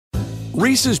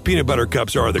Reese's peanut butter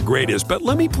cups are the greatest, but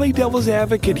let me play devil's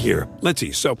advocate here. Let's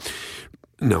see. So,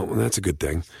 no, that's a good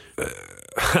thing.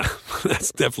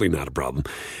 That's definitely not a problem.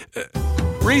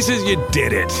 Reese's, you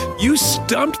did it. You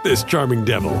stumped this charming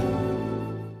devil.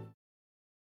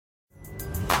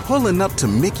 Pulling up to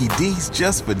Mickey D's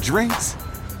just for drinks?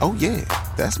 Oh, yeah,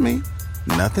 that's me.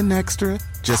 Nothing extra,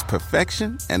 just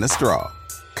perfection and a straw.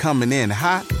 Coming in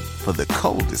hot for the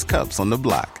coldest cups on the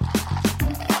block.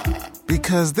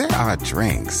 Because there are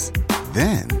drinks.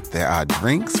 Then there are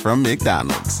drinks from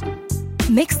McDonald's.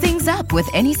 Mix things up with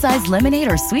any size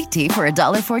lemonade or sweet tea for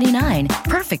 $1.49.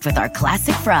 Perfect with our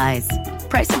classic fries.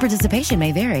 Price and participation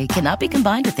may vary. Cannot be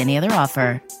combined with any other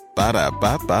offer.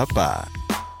 Ba-da-ba-ba-ba.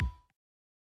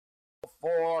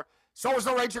 So is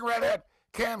the Raging Redhead,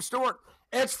 Cam Stewart.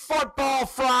 It's Football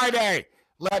Friday.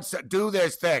 Let's do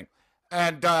this thing.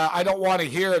 And I don't want to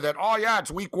hear that, oh, yeah,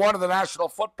 it's week 1 of the National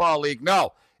Football League.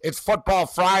 No, it's Football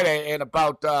Friday in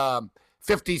about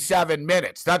 57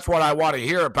 minutes. That's what I want to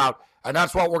hear about, and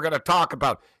that's what we're going to talk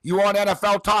about. You want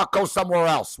NFL talk? Go somewhere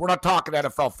else. We're not talking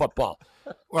NFL football.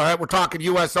 All right, we're talking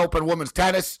U.S. Open women's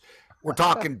tennis. We're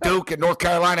talking Duke and North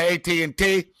Carolina AT&T,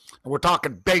 and we're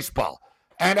talking baseball.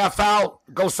 NFL,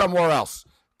 go somewhere else.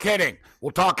 Kidding.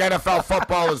 We'll talk NFL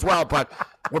football as well, but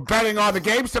we're betting on the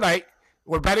games tonight.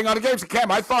 We're betting on the games.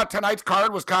 Cam, I thought tonight's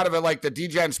card was kind of like the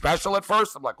DGen special at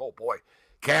first. I'm like, oh, boy,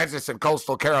 Kansas and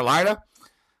Coastal Carolina.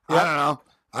 Yep. I don't know.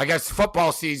 I guess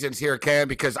football season's here, Cam,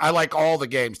 because I like all the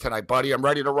games tonight, buddy. I'm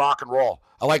ready to rock and roll.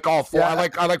 I like all 4. Yeah.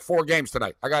 I like 4 games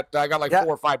tonight. I got like 4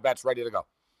 or 5 bets ready to go.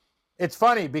 It's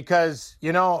funny because,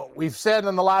 you know, we've said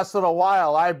in the last little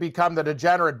while, I've become the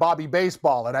degenerate Bobby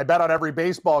Baseball, and I bet on every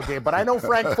baseball game. But I know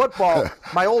Frank Football,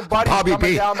 my old buddy coming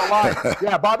B. down the line.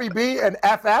 Yeah, Bobby B and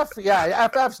FF. Yeah,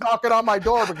 FF's knocking on my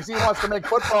door because he wants to make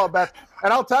football bets.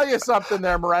 And I'll tell you something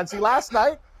there, Morency. Last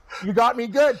night, you got me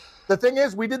good. The thing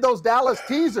is, we did those Dallas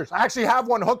teasers. I actually have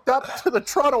one hooked up to the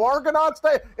Toronto Argonauts.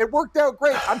 It worked out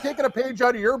great. I'm taking a page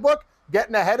out of your book,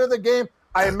 getting ahead of the game.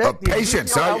 I admit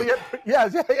patience. Yeah,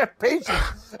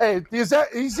 patience. Hey, the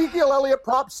Ezekiel Elliott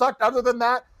prop sucked. Other than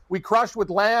that, we crushed with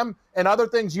Lamb and other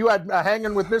things you had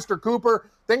hanging with Mr.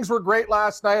 Cooper. Things were great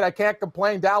last night. I can't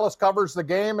complain. Dallas covers the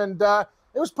game, and it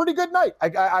was a pretty good night.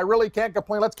 I really can't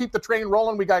complain. Let's keep the train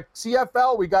rolling. We got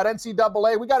CFL, we got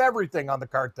NCAA, we got everything on the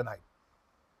card tonight.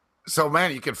 So,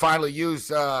 man, you can finally use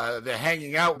the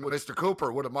hanging out with Mr.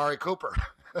 Cooper, with Amari Cooper.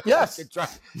 Yes.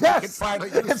 Yes.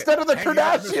 Instead of the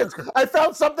Kardashians, I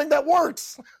found something that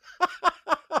works.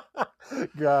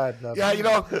 God. Yeah, you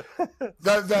know,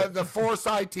 the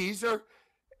 4-side teaser,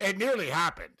 it nearly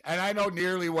happened. And I know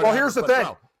nearly what Well, here's the thing.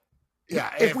 No.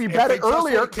 Yeah, if we bet it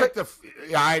earlier.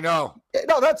 Yeah, I know.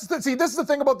 No, this is the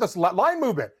thing about this line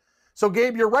movement. So,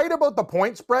 Gabe, you're right about the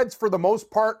point spreads for the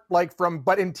most part,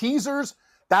 but in teasers,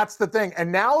 that's the thing.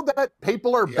 And now that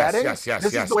people are betting, this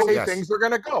is the way things are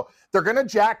going to go. They're going to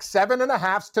jack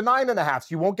 7.5s to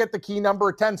 9.5s. You won't get the key number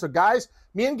of 10. So, guys,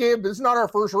 me and Gabe, this is not our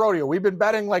first rodeo. We've been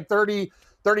betting like 30,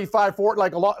 35, 40,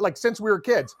 like a lot, like since we were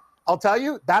kids. I'll tell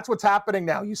you, that's what's happening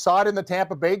now. You saw it in the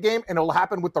Tampa Bay game, and it'll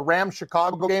happen with the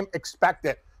Rams-Chicago game. Expect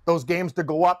it. Those games to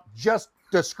go up just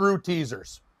to screw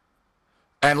teasers.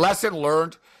 And lesson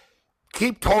learned,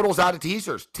 keep totals out of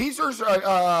teasers. Teasers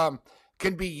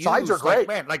can be used. Sides are great.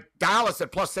 Like Dallas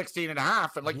at plus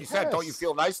 16.5. And like you said, don't you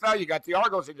feel nice now? You got the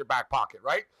Argos in your back pocket,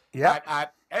 right? Yeah.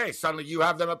 Hey, suddenly you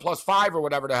have them at plus 5 or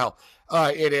whatever the hell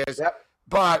it is. Yep.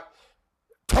 But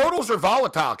totals are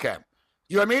volatile, Cam.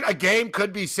 You know what I mean? A game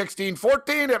could be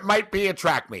 16-14. It might be a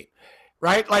track meet,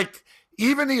 right? Like,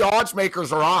 even the odds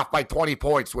makers are off by 20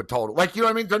 points with total. Like, you know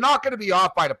what I mean? They're not going to be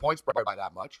off by the point spread by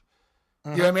that much.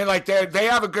 Mm-hmm. You know what I mean? Like, they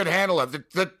have a good handle of it.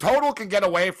 The total can get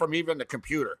away from even the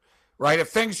computer, right? If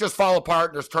things just fall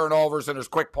apart and there's turnovers and there's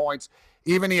quick points,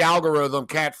 even the algorithm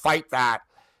can't fight that.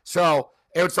 So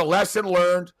it's a lesson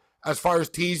learned as far as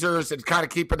teasers and kind of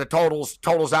keeping the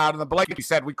totals out. And like you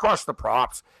said, we crushed the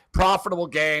props. Profitable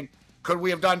game. Could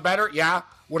we have done better? Yeah.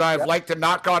 Would I have liked to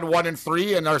knock on 1 and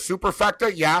 3 in our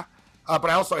superfecta? Yeah. But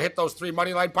I also hit those 3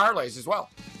 money line parlays as well.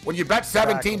 When you bet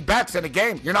 17 bets in a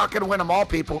game, you're not going to win them all,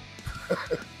 people.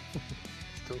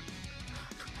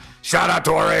 Shout out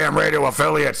to our AM radio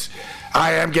affiliates.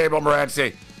 I am Gable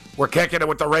Morency. We're kicking it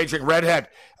with the Raging Redhead,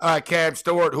 Cam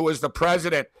Stewart, who is the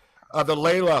president of the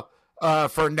Layla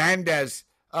Fernandez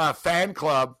fan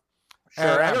club. Sure,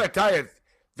 and I got to tell you,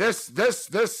 this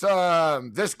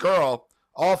girl,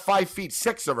 all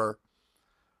 5'6" of her,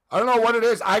 I don't know what it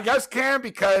is. I guess, Cam,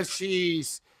 because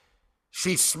she's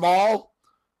small,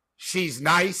 she's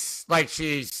nice,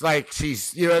 she's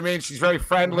you know what I mean? She's very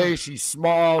friendly. She's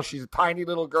small. She's a tiny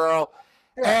little girl,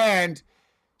 and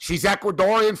She's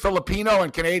Ecuadorian, Filipino,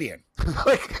 and Canadian.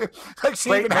 like she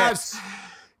Great even mix.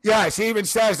 she even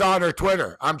says on her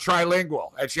Twitter, I'm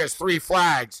trilingual, and she has 3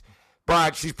 flags.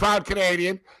 But she's proud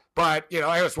Canadian. But, you know,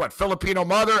 I was Filipino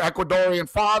mother, Ecuadorian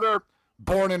father,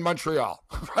 born in Montreal.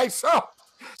 Right? So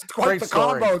it's quite the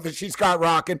combo that she's got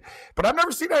rocking. But I've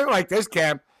never seen anything like this,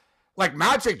 Cam. Like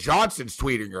Magic Johnson's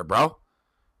tweeting her, bro.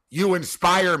 You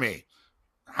inspire me.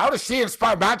 How does she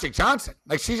inspire Magic Johnson?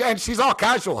 Like she's all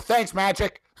casual. Thanks,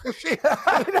 Magic. she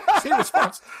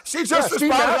responds. She just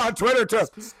responded on Twitter too.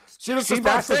 She just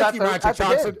responds, thank you, Magic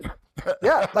Johnson.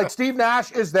 Yeah, like Steve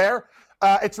Nash is there.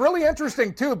 It's really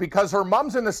interesting too because her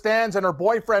mom's in the stands and her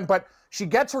boyfriend, but she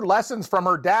gets her lessons from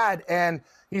her dad, and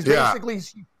he's basically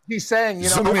he's saying, you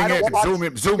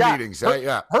know, Zoom meetings.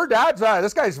 Her dad's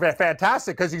this guy's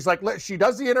fantastic because he's like, she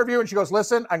does the interview and she goes,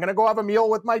 listen, I'm going to go have a meal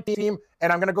with my team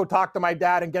and I'm going to go talk to my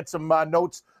dad and get some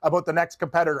notes about the next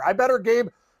competitor. I bet her, Gabe,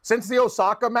 since the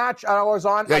Osaka match I was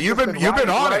on. Yeah, you've been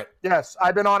on it. Yes,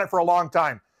 I've been on it for a long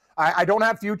time. I don't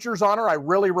have futures on her. I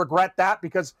really regret that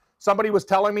because somebody was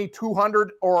telling me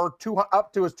 200 or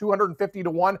up to 250 to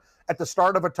 1 at the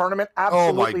start of a tournament.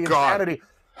 Absolutely insanity.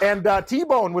 And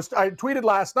T-Bone I tweeted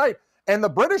last night, and the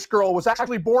British girl was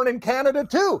actually born in Canada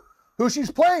too, who she's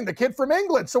playing, the kid from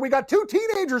England. So we got 2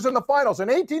 teenagers in the finals, an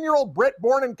 18-year-old Brit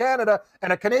born in Canada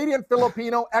and a Canadian,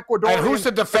 Filipino, Ecuadorian. And who's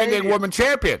the defending woman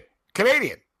champion?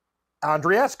 Canadian.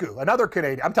 Andreescu, another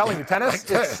Canadian. I'm telling you, tennis,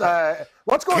 it's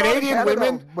what's going Canadian on in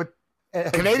Canada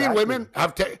women? Canadian women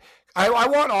have I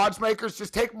want odds makers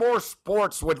just take more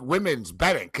sports with women's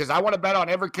betting because I want to bet on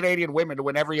every Canadian woman to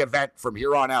win every event from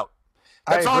here on out.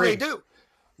 That's all they do.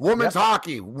 Women's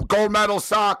hockey, gold medal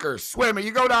soccer, swimming.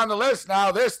 You go down the list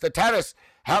now. The tennis,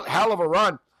 hell of a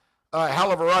run.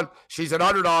 She's an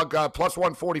underdog, plus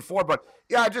 144. But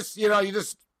yeah, you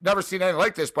just never seen anything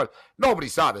like this. But nobody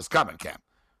saw this coming, Cam.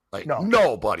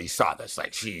 Nobody saw this.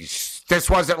 This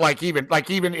wasn't like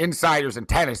even insiders in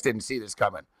tennis didn't see this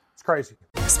coming. It's crazy.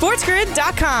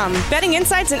 SportsGrid.com. Betting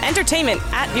insights and entertainment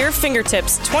at your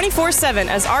fingertips 24/7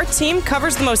 as our team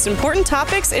covers the most important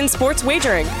topics in sports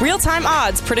wagering. Real-time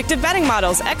odds, predictive betting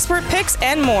models, expert picks,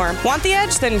 and more. Want the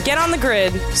edge? Then get on the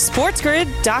grid.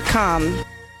 SportsGrid.com.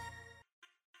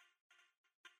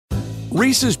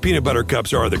 Reese's Peanut Butter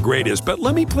Cups are the greatest, but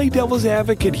let me play devil's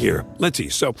advocate here. Let's see.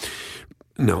 So,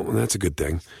 no, that's a good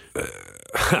thing.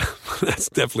 That's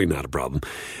definitely not a problem.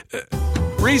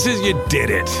 Reese's, you did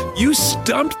it. You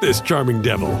stumped this charming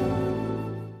devil.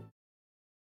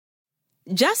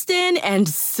 Justin and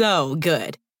so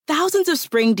good. Thousands of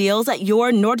spring deals at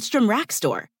your Nordstrom Rack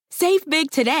store. Save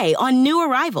big today on new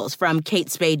arrivals from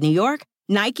Kate Spade New York,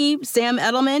 Nike, Sam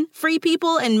Edelman, Free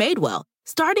People, and Madewell,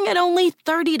 starting at only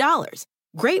 $30.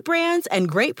 Great brands and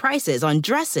great prices on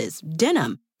dresses,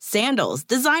 denim, sandals,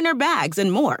 designer bags,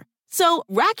 and more. So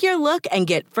rack your look and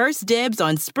get first dibs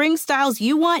on spring styles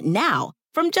you want now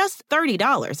from just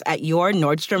 $30 at your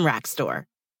Nordstrom Rack store.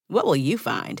 What will you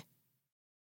find?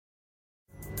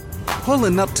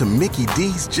 Pulling up to Mickey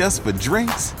D's just for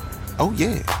drinks? Oh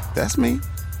yeah, that's me.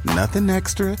 Nothing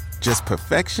extra, just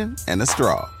perfection and a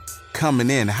straw. Coming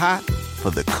in hot for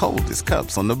the coldest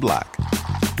cups on the block.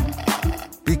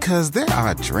 Because there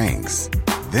are drinks.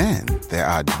 Then there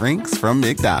are drinks from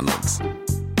McDonald's.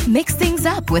 Mix things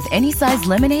up with any size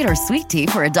lemonade or sweet tea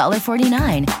for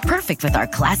 $1.49. Perfect with our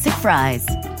classic fries.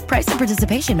 Price and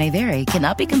participation may vary.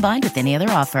 Cannot be combined with any other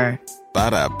offer.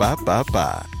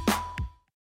 Ba-da-ba-ba-ba.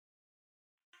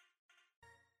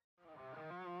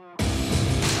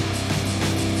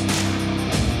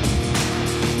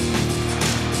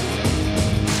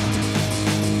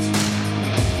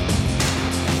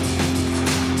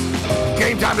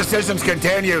 Game time decisions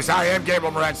continues. I am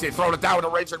Gabriel Morency. Throwing it down with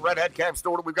the Raging Redhead, Cam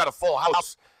Stewart. We've got a full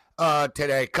house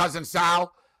today. Cousin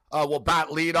Sal will bat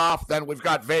leadoff. Then we've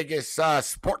got Vegas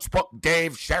Sportsbook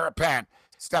Dave Sharapan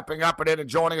stepping up and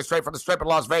joining us straight from the Strip in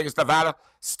Las Vegas, Nevada.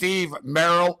 Steve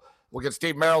Merrill. We'll get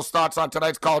Steve Merrill's thoughts on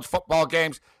tonight's college football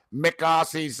games. Mick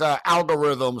Ossie's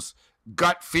algorithms,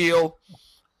 gut feel,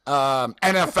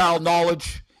 NFL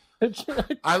knowledge.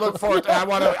 I look forward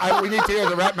to. We need to hear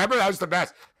the rep. Remember, that was the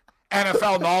best.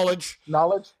 NFL knowledge.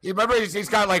 You remember he's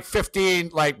got like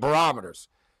 15 like barometers.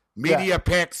 Media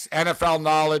picks, NFL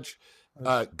knowledge,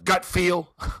 gut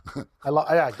feel. I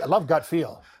love gut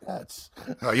feel.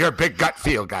 You're a big gut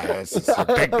feel guy. It's a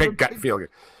big gut feel guy.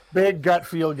 Big gut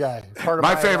feel guy.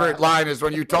 My favorite line is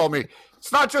when you told me,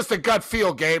 it's not just a gut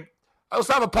feel, Gabe. I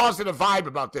also have a positive vibe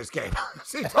about this game.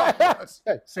 See,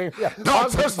 not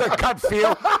just a gut feel.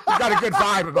 You got a good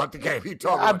vibe about the game. He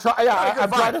told me. I'm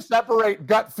trying to separate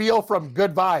gut feel from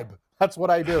good vibe. That's what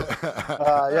I do.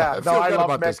 I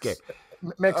love this game.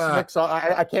 Mix.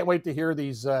 I can't wait to hear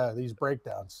these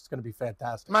breakdowns. It's going to be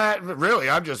fantastic. Matt, really,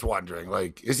 I'm just wondering,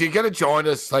 like, is he going to join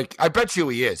us? Like, I bet you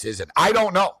he is, isn't? I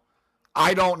don't know.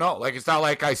 Like, it's not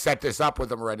like I set this up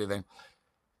with him or anything.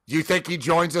 Do you think he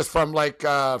joins us from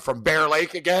from Bear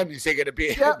Lake again? Is he going to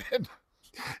be? Yeah.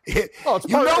 It's part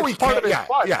of his fun.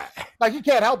 Yeah. Like, he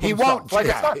can't help himself. He won't.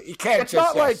 Like, he can't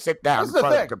just sit down in front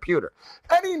of the computer.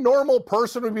 Any normal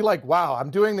person would be like, wow, I'm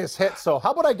doing this hit, so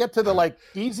how about I get to the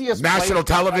easiest national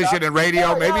television and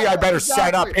radio? Maybe I better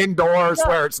set up indoors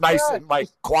where it's nice and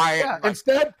quiet. Yeah.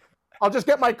 Instead, I'll just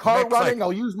get my car running.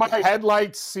 I'll use my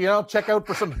headlights, check out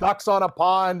for some ducks on a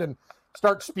pond and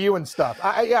start spewing stuff.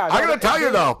 I'm going to tell you,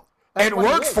 though. It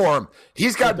works for him.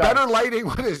 He's got better lighting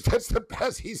with his. That's the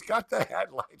best. He's got the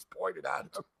headlights pointed at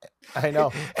him. I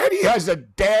know. And he has a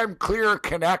damn clear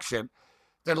connection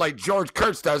than like George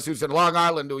Kurtz does, who's in Long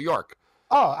Island, New York.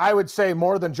 Oh, I would say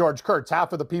more than George Kurtz,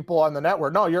 half of the people on the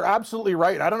network. No, you're absolutely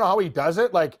right. I don't know how he does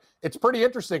it. Like, it's pretty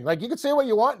interesting. Like, you can say what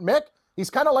you want, Mick. He's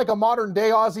kind of like a modern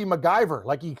day Aussie MacGyver.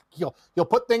 Like, he'll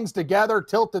put things together,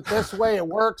 tilt it this way, it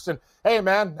works. And hey,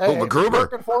 man, MacGruber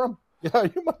working for him. Yeah,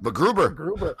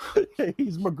 MacGruber.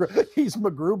 He's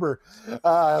MacGruber.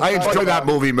 I enjoy that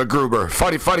movie, MacGruber.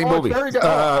 Funny movie. Very good.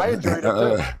 I enjoyed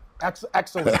it too.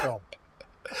 Excellent film.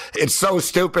 It's so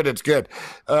stupid, it's good.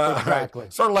 Exactly.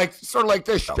 Sort of like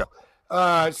this show.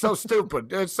 So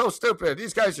stupid. It's so stupid.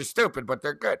 These guys are stupid, but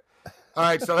they're good. All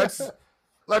right, so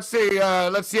let's see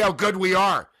how good we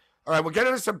are. All right, we'll get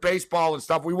into some baseball and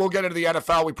stuff. We will get into the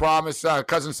NFL, we promise.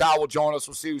 Cousin Sal will join us.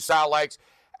 We'll see who Sal likes.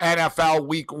 NFL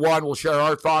Week 1. We'll share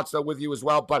our thoughts with you as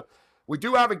well. But we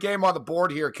do have a game on the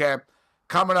board here, Cam,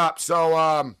 coming up.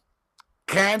 So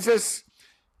Kansas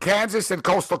and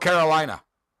Coastal Carolina.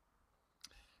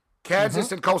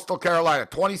 And Coastal Carolina,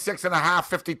 26.5,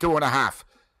 52.5.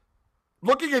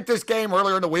 Looking at this game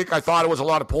earlier in the week, I thought it was a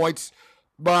lot of points.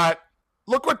 But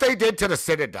look what they did to the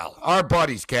Citadel, our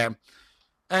buddies, Cam.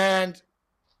 And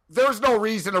there's no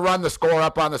reason to run the score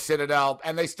up on the Citadel,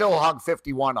 and they still hung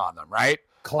 51 on them, right?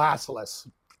 Classless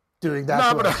doing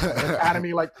that an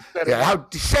academy like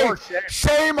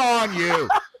shame on you.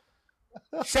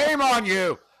 Shame on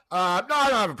you. No, I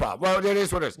don't have a problem. Well, it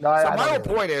is what it is. No, so my whole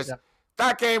point is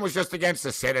that game was just against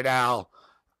the Citadel.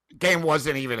 Game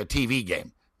wasn't even a TV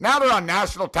game. Now they're on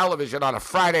national television on a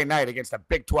Friday night against a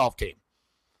Big 12 team.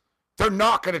 They're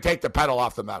not going to take the pedal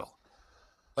off the metal.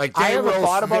 Like, they're going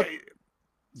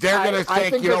to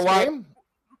think, you know what?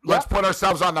 Let's put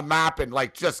ourselves on the map and,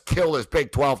 just kill this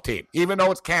Big 12 team. Even though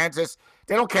it's Kansas,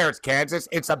 they don't care it's Kansas.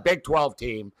 It's a Big 12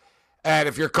 team. And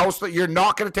if you're Coastal, you're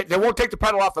not going to take – they won't take the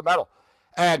pedal off the metal.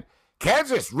 And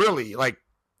Kansas really,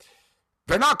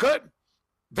 they're not good.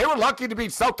 They were lucky to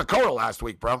beat South Dakota last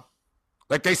week, bro.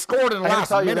 They scored in the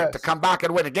last minute to come back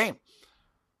and win a game.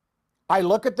 I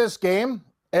look at this game,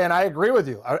 and I agree with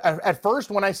you. At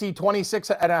first, when I see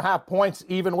 26.5 points,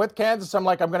 even with Kansas, I'm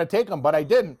like, I'm going to take them, but I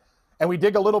didn't. And we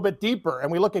dig a little bit deeper,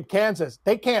 and we look at Kansas.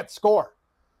 They can't score.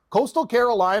 Coastal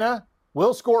Carolina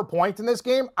will score points in this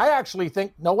game. I actually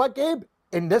think, you know what, Gabe?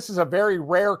 And this is a very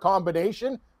rare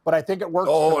combination, but I think it works.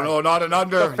 Oh, no, not an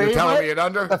under. You're telling me an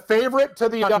under? The favorite to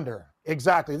the under.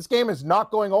 Exactly. This game is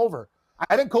not going over.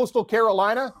 I think Coastal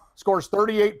Carolina scores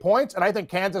 38 points, and I think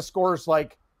Kansas scores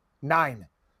 9.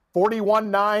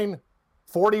 41-9,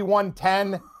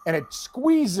 41-10, and it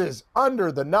squeezes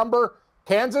under the number.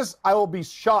 Kansas, I will be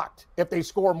shocked if they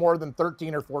score more than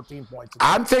 13 or 14 points.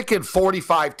 I'm thinking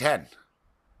 45-10.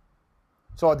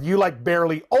 So you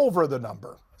barely over the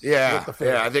number. Yeah,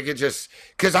 I think it just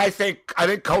 – because I think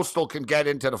Coastal can get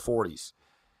into the 40s.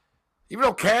 Even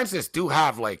though Kansas do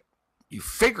have, you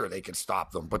figure they can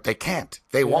stop them, but they can't.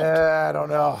 They won't. Yeah, I don't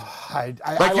know. I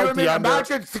Imagine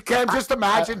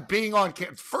being on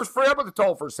 – first, forget about the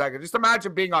total for a second. Just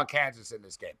imagine being on Kansas in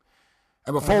this game.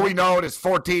 And before we know it, it's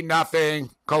 14-0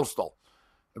 Coastal.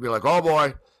 It'll be like, oh,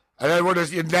 boy.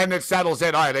 And then it settles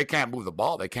in. All right, they can't move the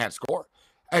ball. They can't score.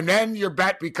 And then your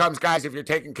bet becomes, guys, if you're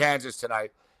taking Kansas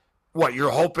tonight, what, you're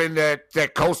hoping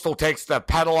that Coastal takes the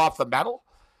pedal off the metal?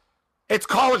 It's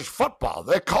college football.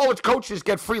 The college coaches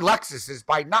get free Lexuses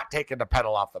by not taking the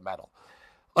pedal off the metal.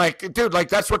 Dude,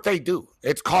 that's what they do.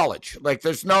 It's college.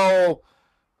 There's no...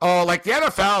 Oh, the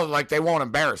NFL, they won't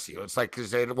embarrass you. It's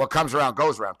because what comes around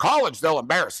goes around. College, they'll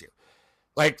embarrass you.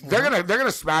 They're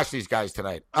gonna smash these guys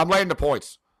tonight. I'm laying the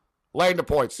points.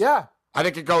 Yeah. I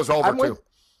think it goes over too.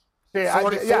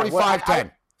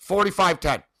 45-10.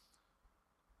 45-10.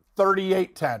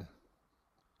 38-10.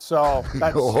 So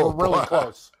that's really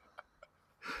close.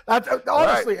 That's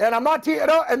honestly, right. And I'm not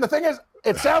and the thing is,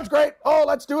 It sounds great. Oh,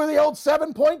 let's do the old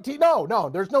 7-point tease. No,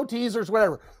 there's no teasers,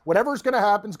 whatever. Whatever's going to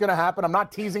happen is going to happen. I'm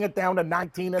not teasing it down to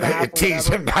 19 and a half.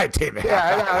 Teasing 19 and a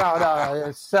half. No.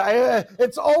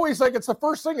 It's always like, it's the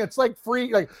first thing. It's like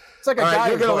free. Like, it's like a guy.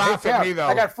 You're going to laugh at me, though.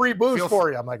 I got free booze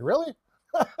for you. I'm like, really?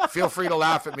 Feel free to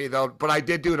laugh at me, though. But I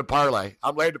did do the parlay.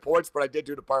 I'm laying the points, but I did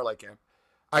do the parlay, Cam.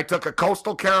 I took a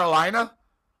Coastal Carolina.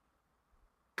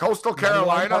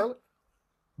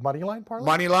 Money line parlay?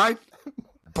 Money line.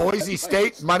 Boise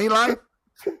State money line.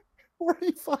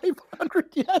 4,500,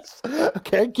 yes.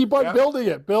 Okay, keep on building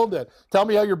it. Build it. Tell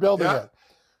me how you're building it.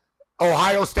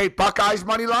 Ohio State Buckeyes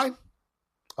money line.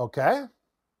 Okay.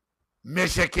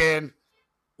 Michigan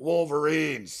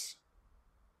Wolverines.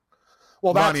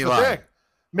 Well, that's the thing.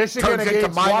 Michigan turns into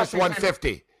minus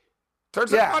 150.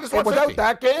 Turns into minus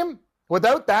 150.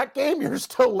 Without that game, you're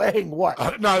still laying what?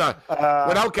 No.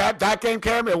 Without that game,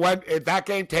 Cam, that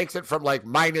game takes it from like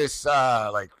minus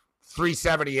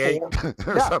 378.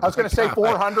 I was going to say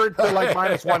 400 to like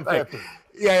minus 150.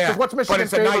 Yeah. Because what's Michigan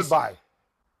favored by?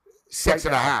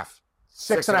 6.5.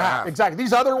 6.5. Exactly.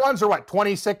 These other ones are what?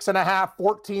 26.5,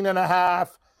 14.5.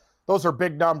 Those are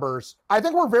big numbers. I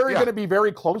think we're going to be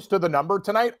very close to the number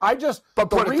tonight. But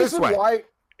put it this way.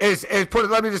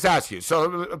 Let me just ask you.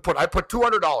 So I put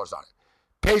 $200 on it.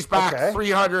 Pays back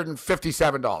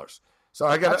 $357. So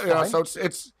I got so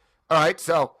it's all right.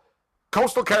 So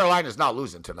Coastal Carolina is not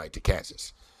losing tonight to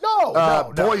Kansas.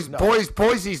 No.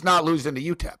 Boise's not losing to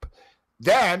UTEP.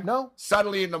 Then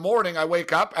suddenly in the morning I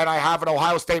wake up and I have an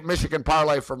Ohio State Michigan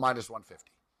parlay for minus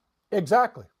 150.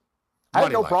 Exactly. I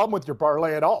have no problem with your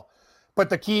parlay at all. But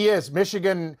the key is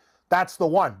Michigan, that's the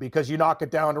one, because you knock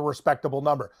it down to a respectable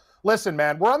number. Listen,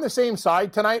 man, we're on the same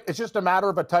side tonight. It's just a matter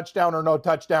of a touchdown or no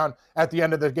touchdown at the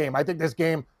end of the game. I think this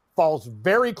game falls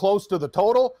very close to the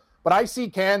total, but I see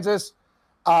Kansas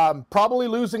probably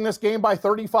losing this game by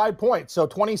 35 points. So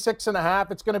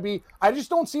 26.5, it's going to be – I just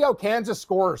don't see how Kansas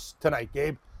scores tonight,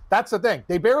 Gabe. That's the thing.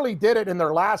 They barely did it in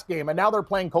their last game, and now they're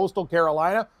playing Coastal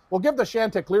Carolina. We'll give the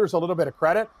Chanticleers a little bit of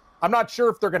credit. I'm not sure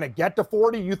if they're going to get to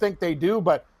 40. You think they do,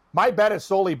 but my bet is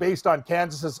solely based on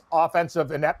Kansas's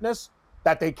offensive ineptness,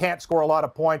 that they can't score a lot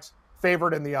of points,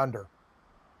 favored in the under.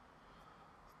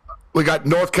 We got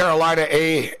North Carolina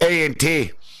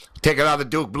A&T taking on the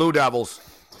Duke Blue Devils.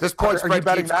 This point spread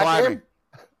keeps climbing.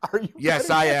 Are you? Yes,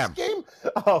 I am. Game?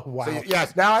 Oh, wow. So,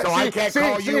 yes. Now, I can't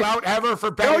call you out ever for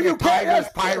betting a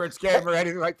Tigers-Pirates game or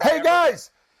anything like that. Hey,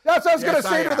 guys. That's what I was going to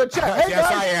say to the chat. Hey,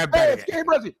 guys. I am betting it's Gabe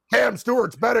Rusty. Cam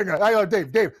Stewart's betting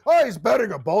Dave. Oh, he's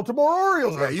betting a Baltimore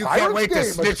Orioles. Yeah, you can't wait to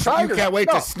snitch. You can't wait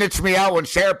to snitch me out when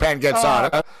Sherapan gets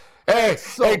on. Hey,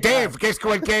 Dave. Guess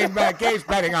what game Gabe's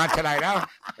betting on tonight, huh?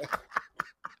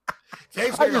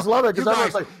 I just love it because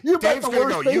everyone's like, you bet the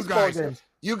worst baseball games.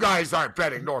 You guys aren't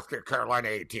betting North Carolina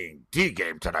 18D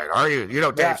game tonight, are you? You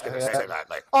know Dave's going to say that.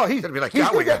 He's going to be like, he's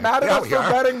going to get mad at us for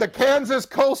betting the Kansas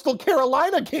Coastal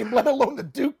Carolina game, let alone the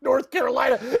Duke North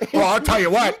Carolina. Well, I'll tell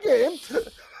you what. Game.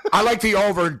 I like the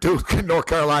over in Duke and North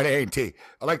Carolina A&T.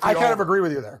 I kind of agree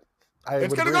with you there.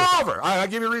 It's going to go over. I'll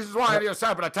give you reasons why on the other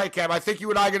side, but I tell you, Cam, I think you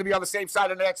and I are going to be on the same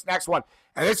side of the next one.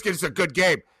 And this is a good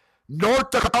game. North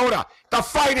Dakota, the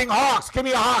Fighting Hawks. Give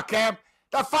me a hawk, Cam.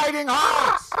 The Fighting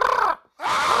Hawks.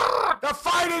 The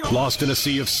Fighting Lost in a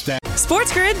sea of stats.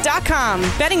 SportsGrid.com.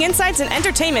 Betting insights and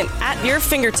entertainment at your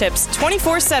fingertips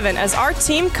 24/7 as our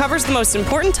team covers the most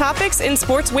important topics in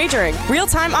sports wagering.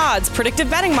 Real-time odds, predictive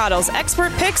betting models,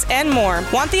 expert picks, and more.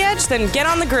 Want the edge? Then get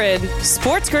on the grid.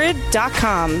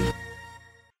 SportsGrid.com.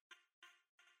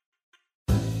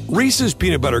 Reese's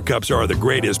Peanut Butter Cups are the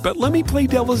greatest, but let me play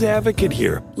devil's advocate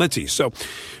here. Let's see. So,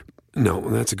 no,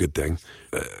 that's a good thing.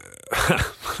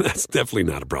 That's definitely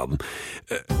not a problem.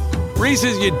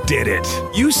 Reese's, you did it.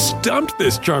 You stumped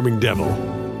this charming devil.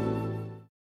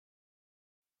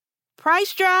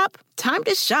 Price drop? Time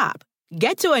to shop.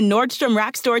 Get to a Nordstrom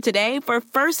Rack store today for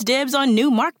first dibs on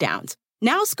new markdowns.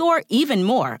 Now score even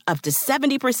more, up to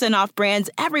 70% off brands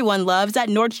everyone loves at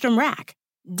Nordstrom Rack.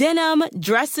 Denim,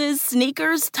 dresses,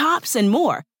 sneakers, tops, and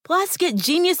more. Plus, get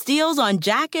genius deals on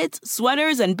jackets,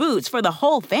 sweaters, and boots for the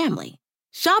whole family.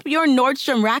 Shop your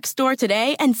Nordstrom Rack store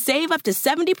today and save up to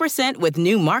 70% with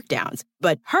new markdowns.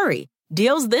 But hurry,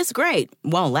 deals this great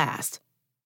won't last.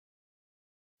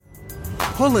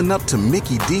 Pulling up to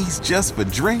Mickey D's just for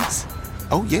drinks?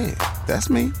 Oh yeah, that's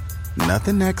me.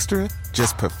 Nothing extra,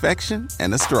 just perfection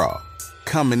and a straw.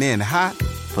 Coming in hot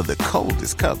for the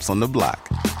coldest cups on the block.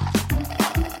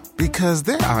 Because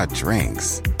there are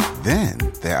drinks. Then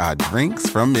there are drinks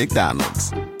from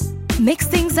McDonald's. Mix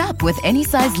things up with any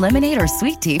size lemonade or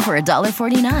sweet tea for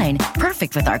 $1.49.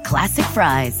 Perfect with our classic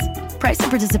fries. Price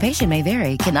and participation may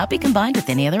vary, cannot be combined with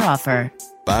any other offer.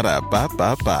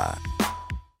 Ba-da-ba-ba-ba.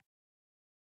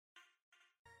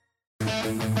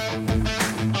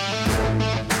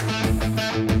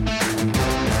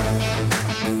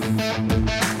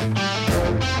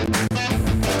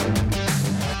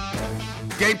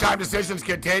 Game Time Decisions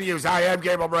continues. I am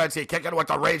Gabriel Morency, kicking with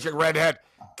the Raging Redhead,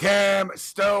 Cam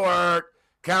Stewart.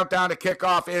 Countdown to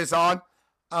kickoff is on.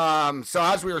 So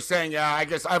as we were saying, yeah, I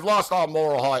guess I've lost all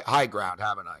moral high ground,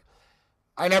 haven't I?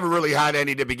 I never really had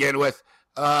any to begin with.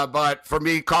 But for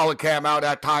me, calling Cam out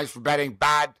at times for betting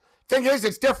bad. Thing is,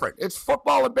 it's different. It's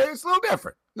football and baseball. It's a little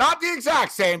different. Not the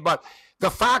exact same, but the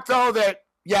fact, though, that,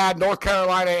 yeah, North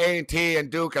Carolina, A&T, and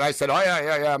Duke, and I said, oh,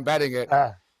 yeah, I'm betting it.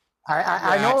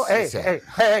 I know.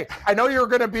 Hey! I know you're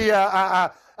going to be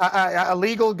a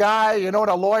legal guy, and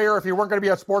a lawyer if you weren't going to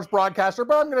be a sports broadcaster.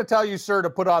 But I'm going to tell you, sir, to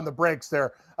put on the brakes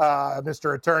there,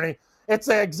 Mr. Attorney. It's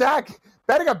the exact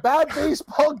betting a bad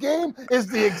baseball game is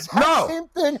the exact same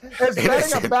thing as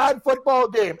betting a bad football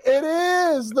game. It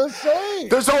is the same.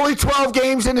 There's only 12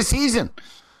 games in the season.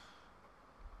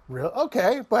 Real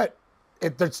okay, but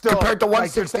it's still compared to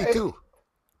 162.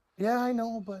 Yeah, I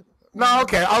know, but. No,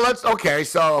 okay.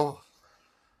 So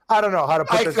I don't know how to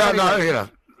put this.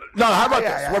 No, how about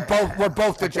this? We're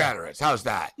both degenerates. How's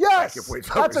that? Yes.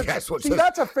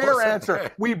 That's a fair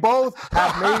answer. We both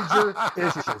have major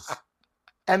issues.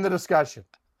 End the discussion.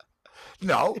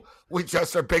 No, we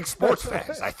just are big sports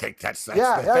fans. I think that's the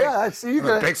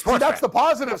thing. Big sports that's the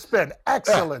positive spin.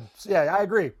 Excellent. Yeah, I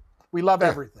agree. We love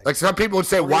everything. Like some people would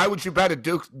say, why would you bet a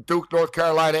Duke North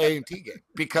Carolina A&T game?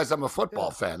 Because I'm a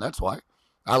football fan. That's why.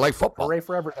 I like football. Hooray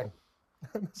for everything.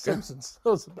 The Simpsons.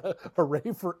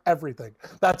 Hooray for everything.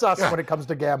 That's us when it comes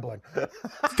to gambling.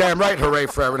 Damn right, hooray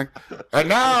for everything. And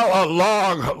now a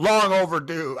long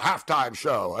overdue halftime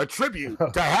show. A tribute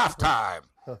to halftime.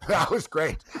 That was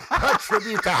great. A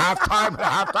tribute to halftime.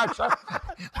 A halftime show.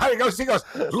 He goes,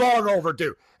 long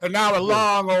overdue. And now a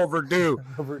long overdue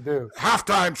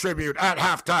halftime tribute at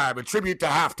halftime. A tribute to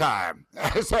halftime.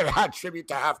 I said a tribute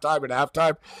to halftime and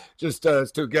halftime. Just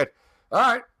it's too good.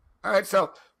 All right.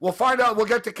 So we'll find out. We'll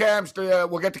get to Cam's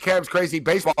crazy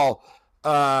baseball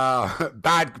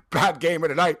bad game of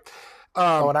the night.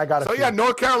 And I got it. So yeah,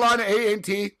 North Carolina,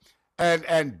 A&T,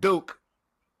 and Duke.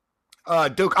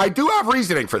 Duke. I do have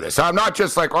reasoning for this. I'm not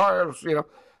just like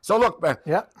So look, man.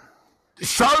 Yeah.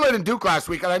 Charlotte and Duke last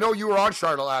week, and I know you were on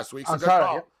Charlotte last week.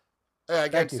 So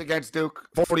against Duke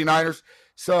 49ers.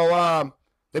 So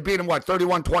they beat them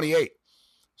 31-28.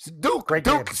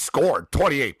 Duke scored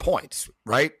 28 points,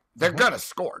 right? They're going to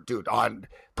score, dude.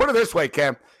 Put it this way,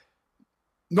 Cam.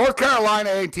 North Carolina,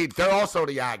 A&T, they're also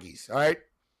the Aggies, all right?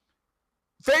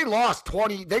 They lost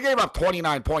 20. They gave up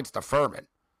 29 points to Furman.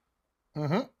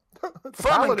 Mm-hmm.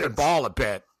 Furman can ball a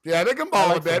bit. Yeah, they can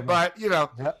ball a bit, Furman. But,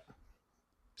 Yep.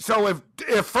 So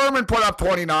if Furman put up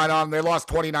 29 on them, they lost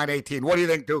 29-18. What do you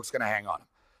think Duke's going to hang on?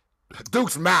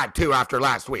 Duke's mad, too, after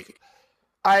last week.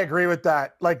 I agree with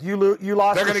that. Like you lost.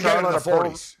 They're going to get into the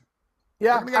 40s.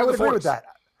 Yeah, I would agree with that.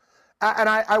 And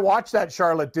I watched that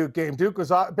Charlotte Duke game. Duke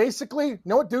was basically, you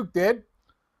know what Duke did?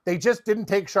 They just didn't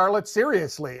take Charlotte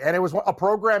seriously, and it was a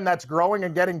program that's growing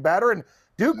and getting better. And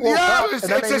Duke woke up. It's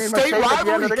a state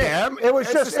rivalry, Cam. It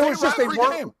was just a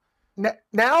game.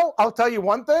 Now I'll tell you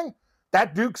one thing: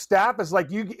 that Duke staff is like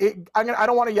I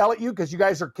don't want to yell at you because you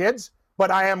guys are kids,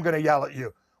 but I am going to yell at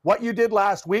you. What you did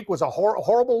last week was a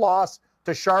horrible loss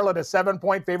to Charlotte as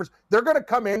 7-point favorites. They're going to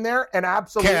come in there and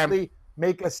absolutely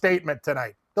make a statement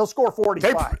tonight. They'll score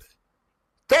 45.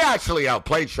 They actually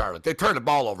outplayed Charlotte. They turned the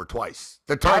ball over twice.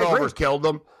 The turnovers killed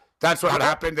them. That's what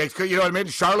happened. You know what I mean?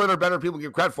 Charlotte are better people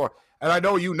give credit for. And I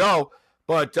know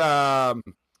but I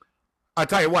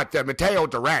tell you what, Mateo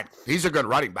Durant, he's a good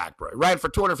running back, bro. He ran for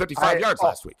 255 yards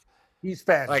last week. He's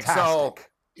fantastic.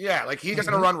 He's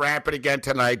going to run rampant again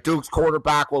tonight. Duke's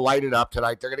quarterback will light it up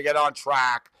tonight. They're going to get on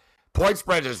track. Point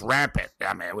spread is rampant.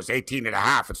 I mean, it was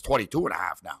 18.5. It's 22.5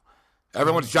 now.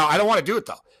 Everyone's I don't want to do it,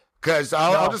 though, because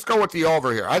I'll just go with the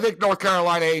over here. I think North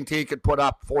Carolina A&T could put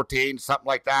up 14, something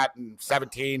like that, and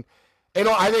 17.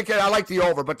 I like the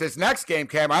over, but this next game,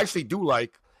 Cam, I actually do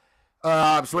like.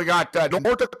 So we got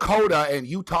North Dakota and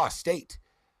Utah State.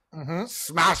 Mm-hmm.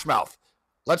 Smash mouth.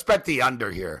 Let's bet the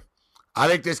under here. I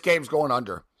think this game's going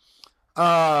under.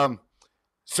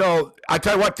 So I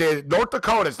tell you what, the North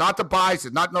Dakota, it's not the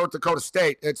Bison, not North Dakota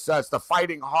State. It's the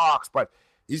Fighting Hawks, but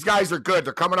these guys are good.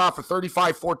 They're coming off a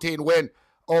 35-14 win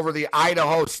over the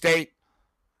Idaho State.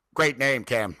 Great name,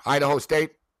 Cam. Idaho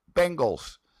State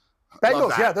Bengals.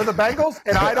 Bengals, yeah, they're the Bengals,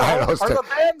 and Idaho are the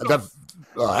Vandals.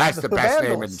 That's the best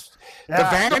Vandals. name. The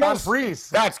Vandals? Freeze.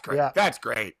 That's great. Yeah. That's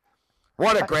great.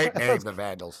 What a great name, the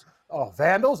Vandals. Oh,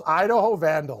 Vandals? Idaho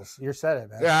Vandals. You said it,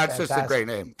 man. Yeah, it's just a great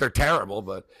name. They're terrible,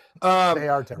 but they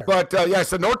are terrible. But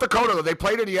so North Dakota, they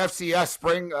played in the FCS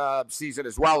spring season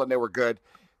as well, and they were good.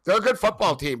 They're a good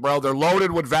football team, bro. They're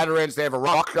loaded with veterans. They have a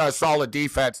rock solid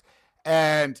defense,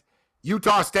 and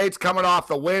Utah State's coming off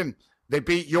the win. They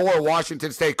beat your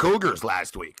Washington State Cougars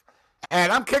last week,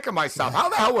 and I'm kicking myself. How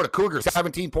the hell were the Cougars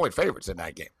 17-point favorites in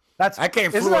that game? That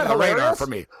game flew on the radar for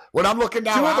me. When I'm looking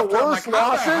down, how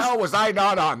the hell was I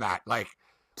not on that? Like,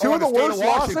 two of the worst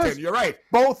losses. You're right.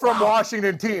 Both from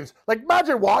Washington teams. Like,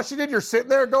 imagine Washington. You're sitting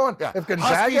there going, if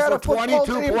Gonzaga had a football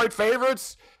team. 22-point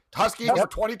favorites. Huskies were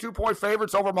 22-point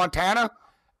favorites over Montana,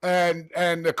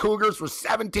 and the Cougars were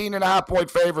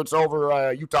 17.5-point favorites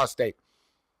over Utah State.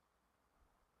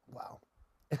 Wow.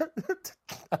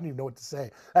 I don't even know what to say.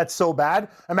 That's so bad.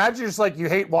 Imagine just like you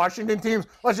hate Washington teams.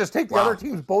 Let's just take the other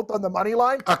teams both on the money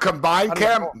line. A combined,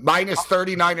 Cam, minus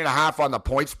 39.5 on the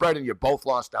point spread, and you both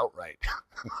lost outright.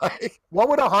 What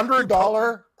would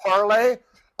 $100 parlay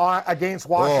against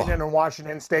Washington and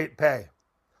Washington State pay?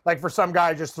 Like for some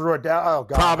guy just threw it down. Oh,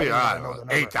 God. Probably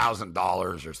 $8,000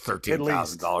 or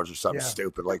 $13,000 or something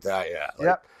stupid like that.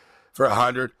 Yeah. For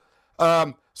 100.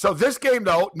 So this game,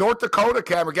 though, North Dakota,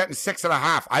 Cam, are getting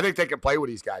 6.5. I think they can play with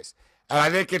these guys. And I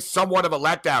think it's somewhat of a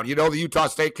letdown. You know, the Utah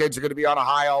State kids are going to be on a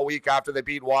high all week after they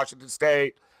beat Washington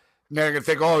State. And they're going to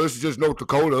think, oh, this is just North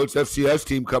Dakota. It's FCS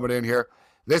team coming in here.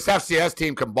 This FCS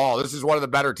team can ball. This is one of the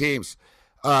better teams,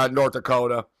 North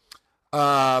Dakota.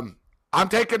 I'm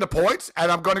taking the points,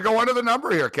 and I'm going to go under the number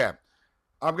here, Cam.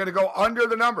 I'm going to go under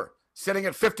the number, sitting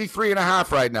at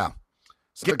 53.5 right now.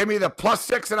 So give me the plus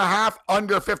 6.5,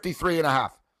 under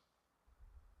 53.5.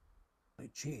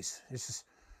 Jeez, it's just,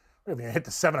 we haven't even hit the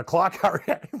 7 o'clock hour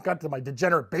yet. I got to my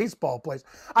degenerate baseball place.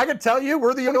 I can tell you,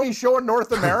 we're the only show in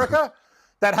North America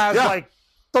that has like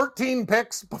 13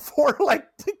 picks before. Like,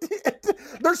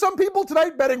 there's some people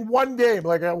tonight betting one game,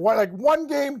 like one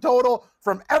game total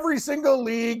from every single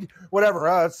league,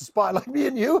 whatever. It's a spot. Like me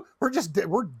and you, we're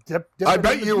dipping. I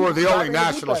bet you were the only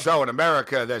national show in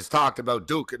America that's talked about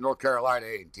Duke and North Carolina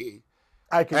A&T,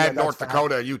 and North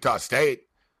Dakota and Utah State.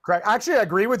 Correct. Actually, I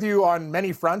agree with you on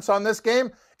many fronts on this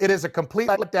game. It is a complete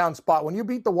letdown spot. When you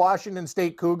beat the Washington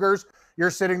State Cougars,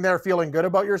 you're sitting there feeling good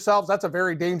about yourselves. That's a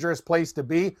very dangerous place to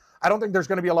be. I don't think there's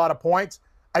going to be a lot of points.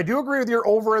 I do agree with your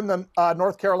over in the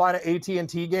North Carolina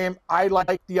AT&T game. I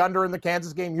like the under in the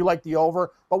Kansas game. You like the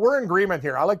over. But we're in agreement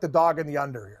here. I like the dog in the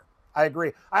under here. I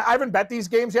agree. I haven't bet these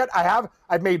games yet.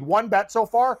 I've made one bet so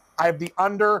far. I have the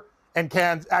under and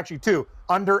Kansas. Actually, two.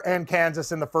 Under and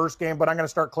Kansas in the first game. But I'm going to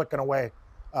start clicking away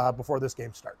before this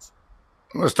game starts.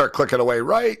 I'm going to start clicking away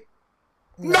right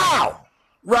now.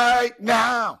 Right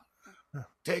now.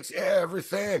 Takes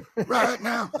everything right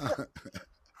now.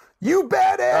 You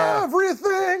bet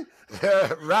everything.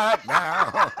 Right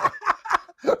now.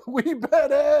 We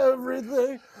bet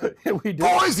everything. We do.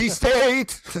 Boise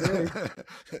State.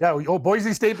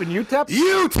 Boise State and UTEP?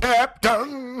 UTEP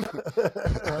done.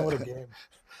 What a game.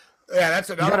 Yeah, that's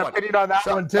another one. You got an opinion on that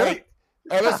one, too? Hey,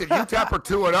 listen, UTEP are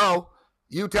 2-0.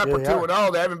 UTEP are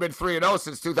 2-0. They haven't been 3-0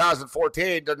 since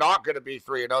 2014. They're not going to be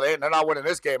 3-0. They're not winning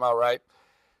this game outright.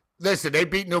 Listen, they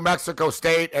beat New Mexico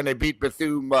State, and they beat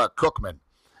Bethune-Cookman.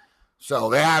 So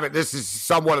they haven't. This is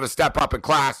somewhat of a step up in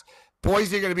class.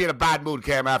 Boise are going to be in a bad mood,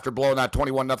 Cam, after blowing that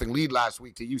 21-0 lead last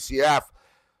week to UCF.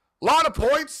 A lot of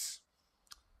points.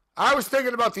 I was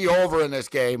thinking about the over in this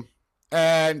game.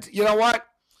 And you know what?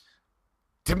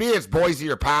 To me, it's Boise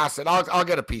or pass, and I'll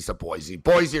get a piece of Boise.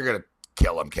 Boise are going to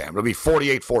kill them, Cam. It'll be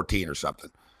 48-14 or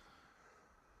something.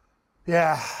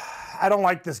 Yeah, I don't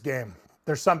like this game.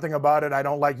 There's something about it I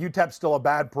don't like. UTEP's still a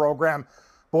bad program.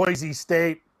 Boise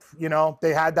State,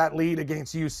 they had that lead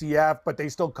against UCF, but they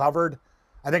still covered.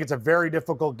 I think it's a very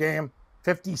difficult game.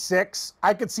 56.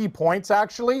 I could see points,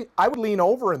 actually. I would lean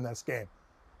over in this game.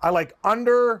 I like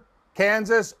under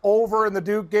Kansas, over in the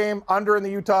Duke game, under in the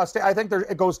Utah State. I think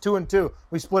it goes 2-2.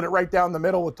 We split it right down the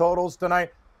middle with totals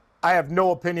tonight. I have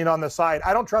no opinion on the side.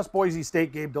 I don't trust Boise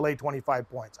State game to lay 25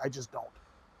 points. I just don't.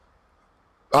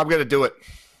 I'm going to do it.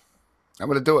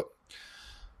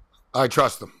 I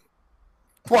trust them.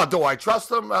 Well, do I trust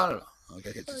them? I don't know.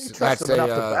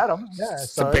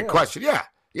 That's a big question.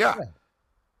 Yeah.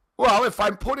 Well, if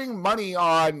I'm putting money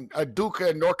on a Duke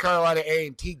and North Carolina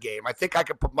A&T game, I think I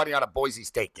could put money on a Boise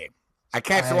State game. I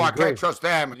can't trust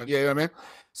them. You know what I mean?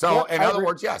 So, in other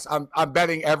words, yes, I'm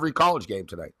betting every college game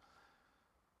tonight.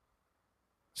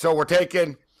 So we're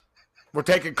taking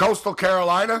Coastal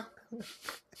Carolina.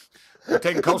 We're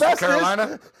taking Coastal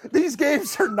Carolina. These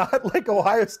games are not like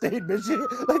Ohio State, Michigan.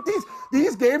 Like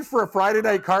these games for a Friday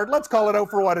night card. Let's call it out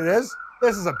for what it is.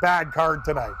 This is a bad card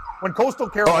tonight. When Coastal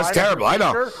Carolina... Oh, it's terrible. I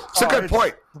know. It's a good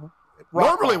point.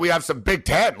 Normally we have some Big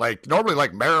Ten, like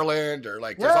Maryland or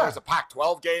like there's always a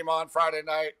Pac-12 game on Friday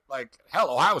night. Like hell,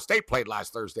 Ohio State played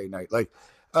last Thursday night. Like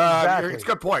exactly. It's a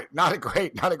good point. Not a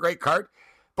great card,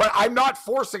 but I'm not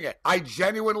forcing it. I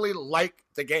genuinely like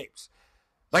the games.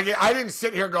 Like I didn't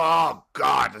sit here and go, oh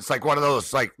God, it's like one of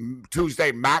those like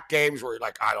Tuesday MAC games where you're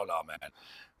like, I don't know, man.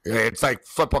 It's like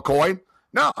flip a coin.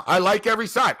 No, I like every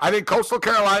side. I think Coastal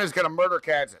Carolina is going to murder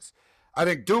Kansas. I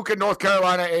think Duke and North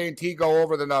Carolina A&T go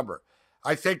over the number.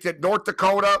 I think that North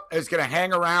Dakota is going to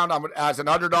hang around as an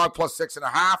underdog plus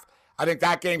 6.5. I think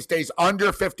that game stays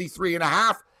under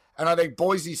 53.5. And I think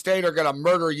Boise State are going to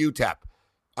murder UTEP.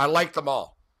 I like them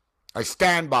all. I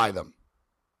stand by them.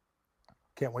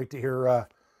 Can't wait to hear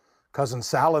Cousin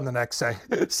Sal in the next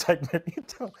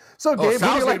segment. So, Gabe,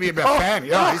 Sal's going to be a big fan.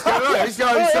 Yeah, he's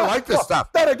going to like this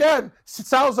stuff. Then again,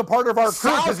 Sal's a part of our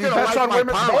crew because he bets on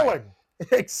women's bowling.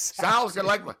 Exactly. Sal's going to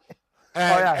like my...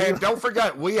 And don't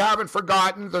forget, we haven't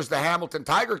forgotten there's the Hamilton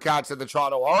Tiger Cats and the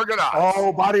Toronto Argonauts.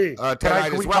 Oh, buddy.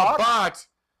 Tonight as well. But,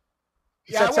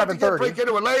 I want to break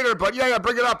into it later. But,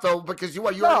 bring it up, though, because you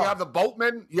already have the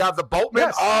Boatmen. You have the Boatmen.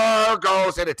 Yes.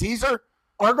 Argos in a teaser.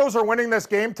 Argos are winning this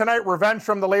game tonight. Revenge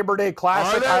from the Labor Day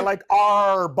Classic. I like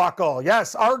Arbuckle.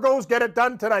 Yes, Argos get it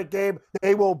done tonight, Gabe.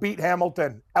 They will beat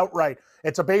Hamilton outright.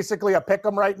 It's basically a pick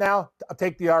 'em right now. I'll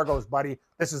take the Argos, buddy.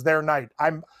 This is their night.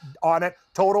 I'm on it.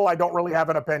 Total, I don't really have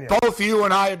an opinion. Both you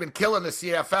and I have been killing the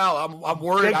CFL. I'm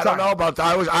worried. I don't know about that.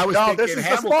 I was thinking this is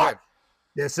Hamilton. The spot.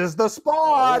 This is the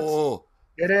spot. Oh.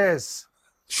 It is.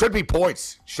 Should be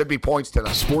points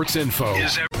tonight. Sports info.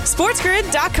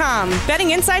 SportsGrid.com.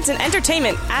 Betting insights and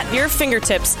entertainment at your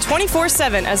fingertips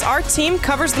 24/7 as our team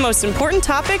covers the most important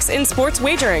topics in sports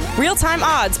wagering. Real-time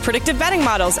odds, predictive betting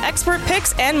models, expert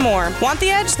picks, and more. Want the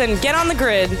edge? Then get on the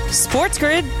grid.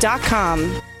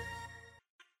 SportsGrid.com.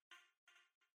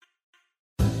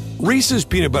 Reese's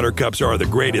Peanut Butter Cups are the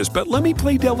greatest, but let me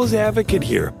play devil's advocate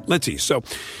here. Let's see. So,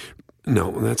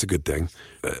 no, that's a good thing.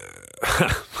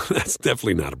 That's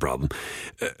definitely not a problem.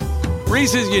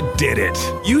 Reese's, you did it.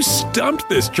 You stumped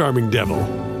this charming devil.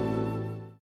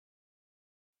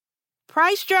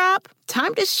 Price drop?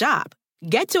 Time to shop.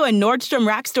 Get to a Nordstrom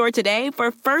Rack store today for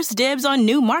first dibs on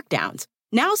new markdowns.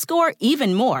 Now score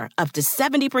even more, up to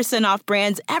 70% off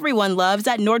brands everyone loves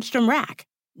at Nordstrom Rack.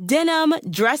 Denim,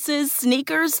 dresses,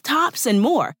 sneakers, tops, and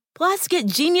more. Plus, get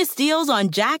genius deals on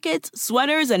jackets,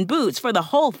 sweaters, and boots for the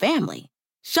whole family.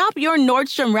 Shop your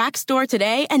Nordstrom Rack store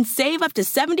today and save up to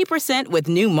 70% with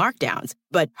new markdowns.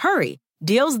 But hurry,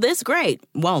 deals this great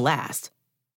won't last.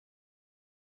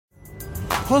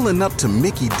 Pulling up to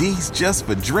Mickey D's just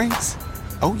for drinks?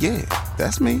 Oh yeah,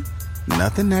 that's me.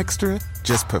 Nothing extra,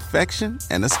 just perfection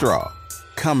and a straw.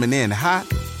 Coming in hot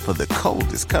for the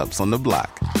coldest cups on the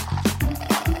block.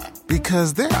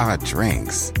 Because there are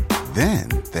drinks. Then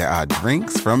there are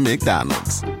drinks from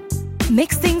McDonald's.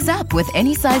 Mix things up with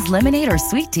any size lemonade or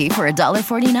sweet tea for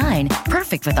 $1.49.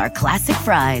 Perfect with our classic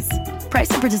fries. Price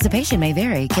and participation may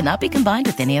vary. Cannot be combined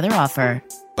with any other offer.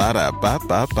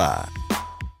 Ba-da-ba-ba-ba.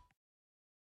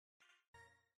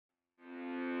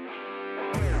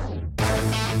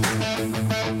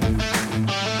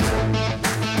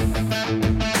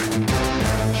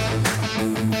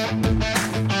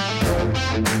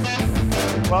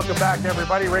 Welcome back,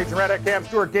 everybody. Ray Jaretta, Cam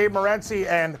Stewart, Gabe Morency,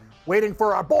 and waiting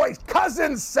for our boy,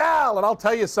 Cousin Sal. And I'll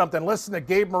tell you something. Listen to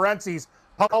Gabe Morency's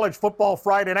College Football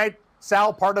Friday Night.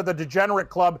 Sal, part of the Degenerate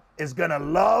Club, is going to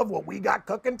love what we got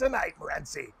cooking tonight,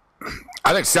 Morency.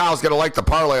 I think Sal's going to like the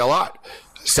parlay a lot.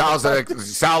 Sal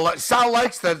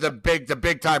likes the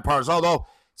big time parlays, although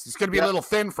it's going to be a little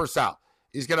thin for Sal.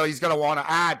 He's going to want to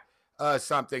add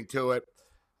something to it.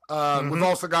 We've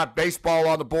also got baseball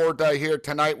on the board here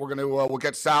tonight. We'll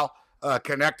get Sal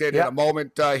connected in a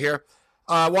moment here.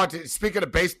 Speaking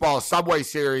of baseball, Subway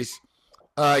Series,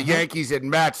 Yankees and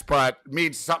Mets, but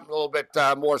means something a little bit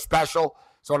more special.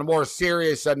 So on a more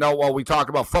serious note, while we talk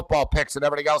about football picks and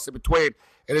everything else in between,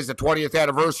 it is the 20th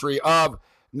anniversary of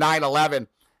 9/11,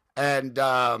 and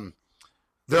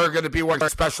there are going to be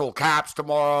special caps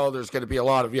tomorrow. There's going to be a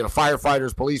lot of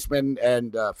firefighters, policemen,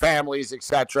 and families,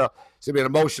 etc. It's going to be an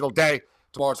emotional day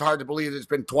tomorrow. It's hard to believe it's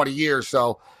been 20 years.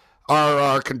 So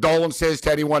our condolences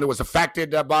to anyone who was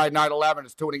affected by 9/11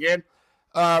 is tuning in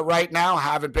right now.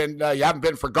 You haven't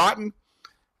been forgotten,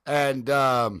 and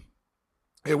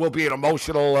it will be an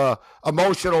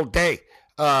emotional day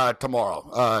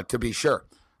tomorrow, to be sure.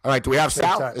 All right, do we have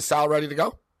Sal? Is Sal ready to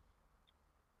go?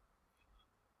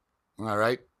 All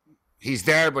right. He's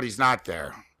there, but he's not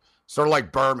there. Sort of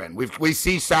like Berman. We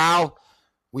see Sal.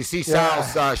 We see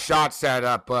Sal's shot set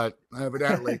up, but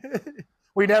evidently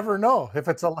We never know if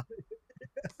it's a.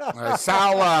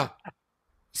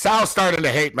 Sal's starting to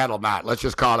hate Metal Matt. Let's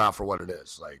just call it out for what it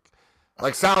is.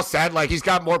 Like Sal said, like he's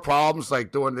got more problems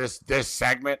like doing this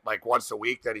segment like once a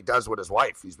week than he does with his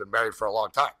wife. He's been married for a long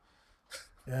time.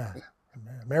 Yeah,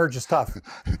 marriage is tough.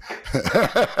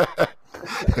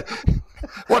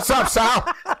 What's up,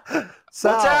 Sal?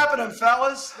 What's happening,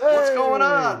 fellas? Hey. What's going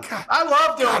on? I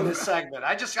love doing this segment.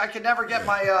 I can never get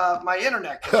my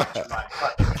internet connection right.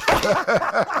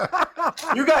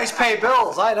 But you guys pay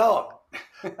bills. I don't.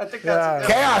 I think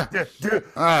that's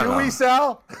do we,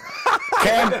 Sal?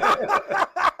 Cam.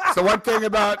 So one thing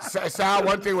about Sal,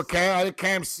 one thing with Cam, I think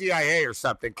Cam's CIA or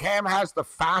something. Cam has the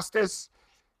fastest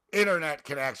internet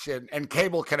connection and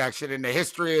cable connection in the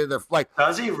history of the like.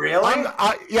 Does he really?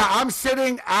 I'm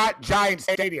sitting at Giant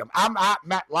Stadium. I'm at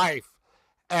MetLife,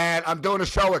 and I'm doing a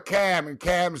show with Cam, and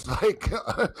Cam's like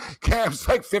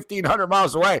 1,500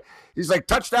 miles away. He's like,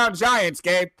 touchdown Giants,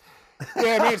 Gabe.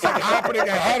 Yeah, I mean, it's like happening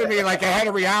ahead of me, like ahead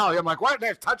of reality. I'm like, what?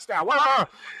 There's touchdown. What?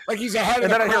 Like he's ahead of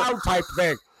the crowd type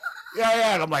thing.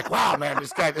 Yeah. And I'm like, wow, man,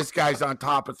 this guy's on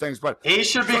top of things. But he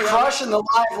should be crushing the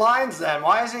live lines then.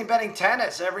 Why isn't he betting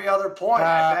tennis every other point?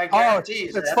 I guarantee.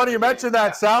 It's funny you mentioned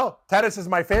that, Sal. Tennis is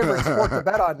my favorite sport to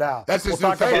bet on now. That's his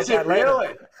new favorite. Is it really?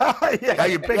 Time.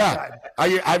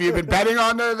 Have you been betting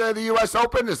on the U.S.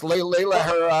 Open? Is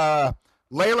Layla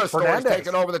Story's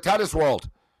taking over the tennis world?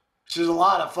 She's a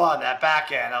lot of fun, that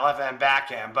backhand, that left-hand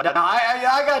backhand. But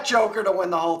I got Joker to win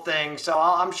the whole thing, so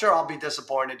I'm sure I'll be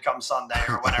disappointed come Sunday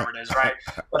or whatever it is, right?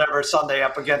 Whatever Sunday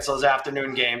up against those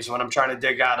afternoon games when I'm trying to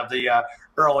dig out of the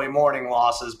early morning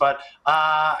losses. But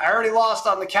I already lost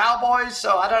on the Cowboys,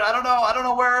 so I don't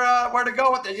know where to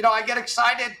go with it. You know, I get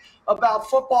excited about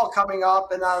football coming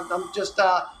up, and I'm just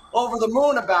over the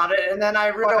moon about it. And then I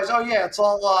realize,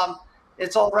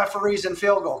 it's all referees and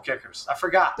field goal kickers. I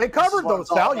forgot. They covered those,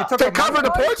 Sal. They covered the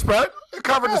point spread. They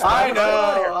covered the spread. I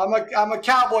know. I'm a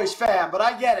Cowboys fan, but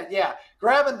I get it. Yeah,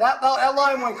 grabbing that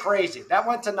line went crazy. That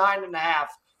went to 9.5,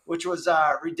 which was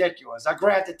ridiculous. Now,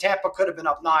 granted, Tampa could have been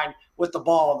up 9 with the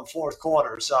ball in the fourth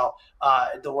quarter. So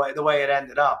the way it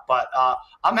ended up, but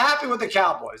I'm happy with the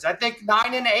Cowboys. I think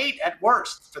 9-8 at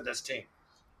worst for this team.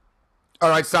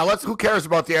 All right, Sal. Who cares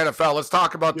about the NFL? Let's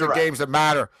talk about the games that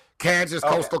matter. Kansas,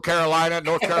 okay. Coastal Carolina,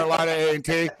 North Carolina,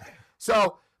 A&T.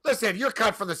 So, listen, you're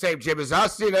cut from the same gym as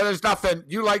us. You know, there's nothing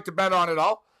you like to bet on at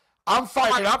all. I'm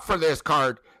fired up for this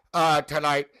card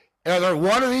tonight. Are there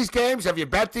one of these games? Have you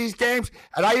bet these games?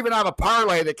 And I even have a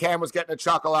parlay that Cam was getting a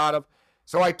chuckle out of.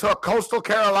 So I took Coastal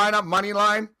Carolina money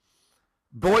line,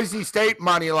 Boise State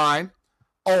money line,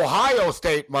 Ohio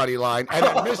State money line, and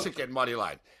then Michigan money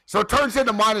line. So it turns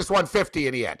into minus 150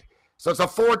 in the end. So it's a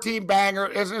 4-team banger.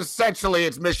 Essentially,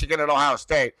 it's Michigan and Ohio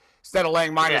State. Instead of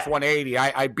laying minus 180,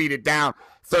 I beat it down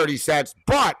 30 cents.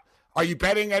 But are you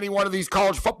betting any one of these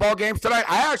college football games tonight?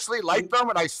 I actually like them,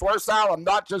 and I swear, Sal, I'm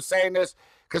not just saying this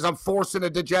because I'm forcing a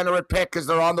degenerate pick because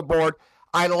they're on the board.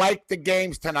 I like the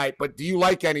games tonight, but do you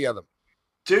like any of them?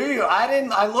 Do you?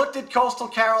 I looked at Coastal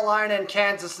Carolina and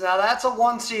Kansas. Now, that's a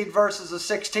 1 seed versus a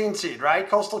 16 seed, right?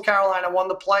 Coastal Carolina won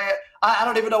the play. I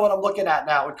don't even know what I'm looking at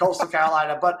now with Coastal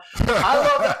Carolina, but I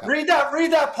love that. Read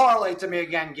that parlay to me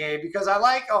again, Gabe, because I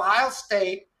like Ohio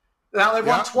State. Now, they've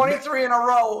won 23 in a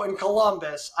row in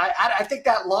Columbus. I think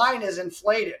that line is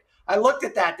inflated. I looked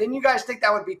at that. Didn't you guys think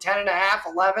that would be 10.5,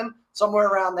 11, somewhere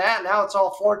around that? Now it's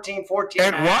all 14.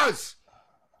 It was.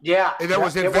 Yeah. And there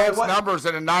was advanced numbers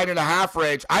in a 9.5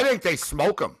 range. I think they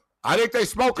smoke them. Sal. Really?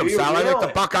 I think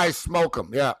the Buckeyes smoke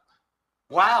them. Yeah.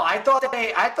 Wow. I thought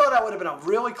that would have been a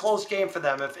really close game for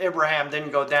them if Ibrahim didn't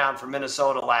go down for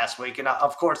Minnesota last week. And,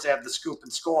 of course, they have the scoop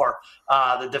and score.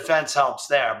 The defense helps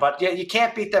there. But, yeah, you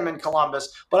can't beat them in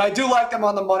Columbus. But I do like them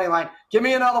on the money line. Give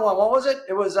me another one. What was it?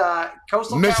 It was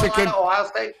Coastal Carolina, Ohio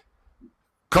State?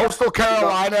 Coastal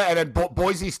Carolina and then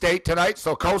Boise State tonight.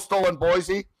 So Coastal and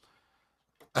Boise.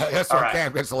 That's what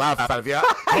Cam gets a laugh out of you.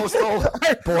 Coastal,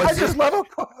 Boise. I just love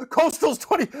it. Coastal's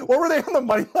 20. What were they on the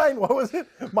money line? What was it?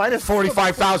 Minus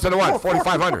 45,000 to what?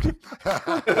 4,500. You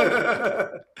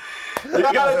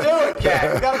got to do it,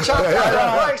 Cam. You got to chop that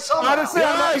right somehow. Honestly,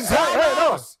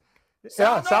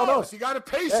 Sal knows. You got a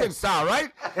patience, Sal,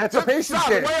 right? That's a patience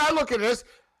game. The way I look at this,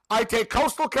 I take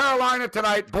Coastal Carolina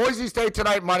tonight, Boise State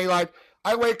tonight, money line.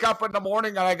 I wake up in the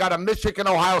morning and I got a Michigan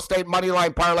Ohio State money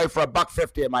line parlay for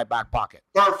 $1.50 in my back pocket.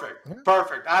 Perfect.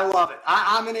 I love it.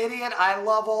 I'm an idiot. I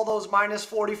love all those minus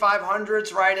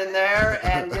 4,500s right in there.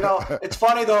 And it's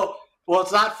funny though. Well,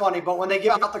 it's not funny, but when they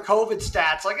give out the COVID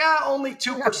stats, like only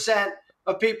 2%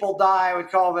 of people die with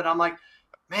COVID. I'm like,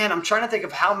 man, I'm trying to think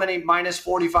of how many minus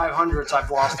 4,500s I've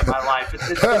lost in my life. It's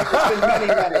been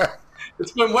many.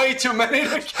 It's been way too many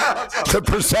to count. The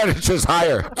percentage is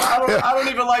higher. I don't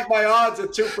even like my odds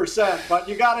at 2%, but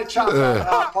you got to chop that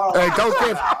Hey,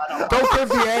 don't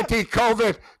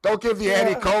give the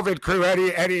anti-COVID crew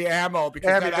any ammo, because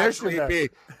that'd actually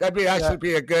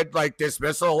be a good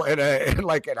dismissal in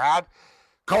an ad.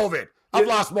 COVID. I've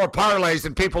lost more parlays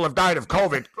than people have died of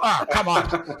COVID. Oh, come on.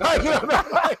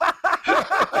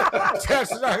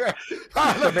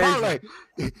 Parlay.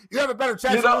 You have a better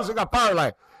chance of losing a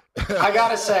parlay. I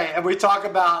got to say, and we talk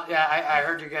about, I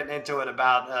heard you getting into it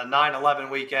about 9/11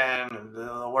 weekend,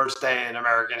 the worst day in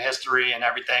American history and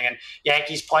everything, and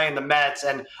Yankees playing the Mets.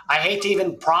 And I hate to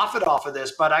even profit off of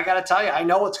this, but I got to tell you, I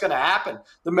know what's going to happen.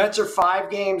 The Mets are 5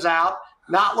 games out,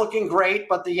 not looking great,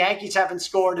 but the Yankees haven't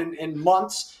scored in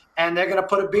months. And they're going to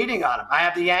put a beating on them. I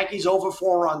have the Yankees over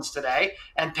 4 runs today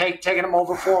and taking them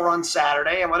over 4 runs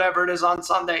Saturday and whatever it is on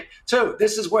Sunday, too.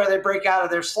 This is where they break out of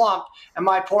their slump, and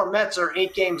my poor Mets are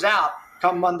 8 games out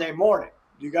come Monday morning.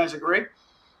 Do you guys agree?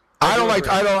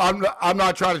 I'm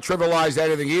not trying to trivialize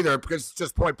anything either, because it's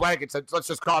just point blank. Let's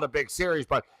just call it a big series.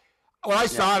 But when I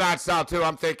saw that style, too,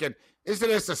 I'm thinking, isn't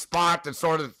this a spot that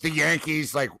sort of the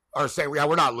Yankees are saying,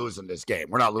 we're not losing this game.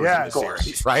 We're not losing this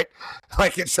series, right?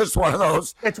 It's just one of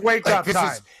those. It's wake up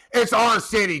time. It's our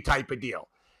city type of deal.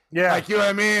 Yeah. You know what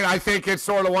I mean? I think it's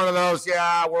sort of one of those,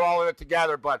 we're all in it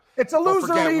together, but it's a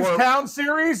loser leaves town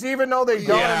series, even though they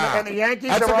don't. Yeah. And the Yankees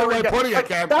That's a good way of putting it,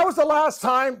 Cam. That was the last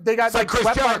time they got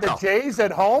swept by the Jays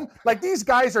at home. These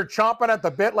guys are chomping at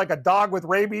the bit like a dog with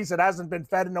rabies that hasn't been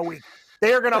fed in a week.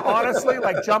 They are going to honestly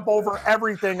jump over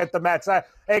everything at the Mets.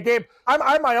 Hey, Gabe,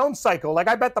 I'm my own psycho.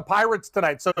 I bet the Pirates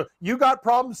tonight. So you got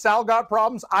problems. Sal got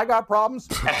problems. I got problems.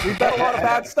 We bet a lot of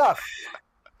bad stuff.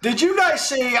 Did you guys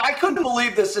see? I couldn't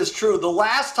believe this is true. The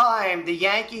last time the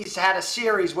Yankees had a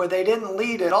series where they didn't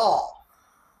lead at all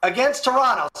against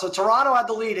Toronto. So Toronto had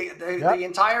the lead the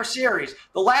entire series.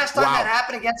 The last time that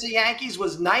happened against the Yankees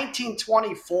was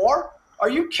 1924. Are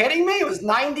you kidding me? It was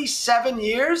 97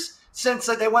 years since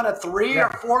they went a 3 or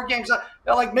 4 games.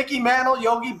 They're Mickey Mantle,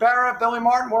 Yogi Berra, Billy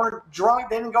Martin were drunk.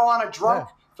 They didn't go on a drunk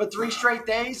for 3 straight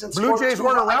days. And Blue Jays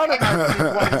weren't around in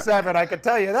 1927, I can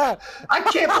tell you that. I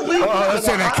can't believe it.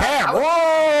 Listen to Cam.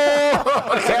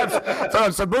 Whoa! Cam's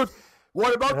throwing some boots.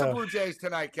 What about the Blue Jays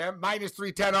tonight, Cam? Minus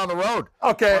 310 on the road.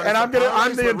 Okay, and I'm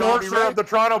the endorser of the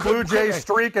Toronto Blue Jays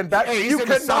streak, and you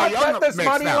cannot bet this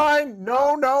money line.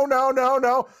 No.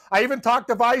 I even talked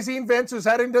to Visine Vince, who's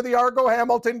heading to the Argo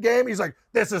Hamilton game. He's like,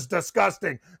 this is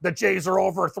disgusting. The Jays are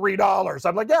over $3.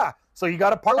 I'm like, yeah. So you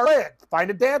got to parlay it.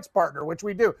 Find a dance partner, which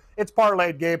we do. It's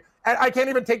parlayed, Gabe. And I can't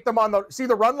even take them on the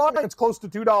run line? It's close to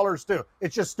 $2 too.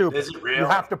 It's just stupid. Is it real? You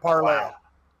have to parlay it.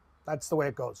 That's the way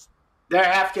it goes. They're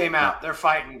half game out. They're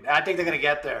fighting. I think they're going to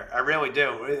get there. I really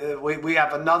do. We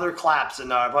have another collapse in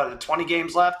 20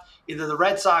 games left. Either the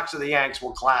Red Sox or the Yanks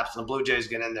will collapse, and the Blue Jays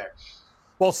get in there.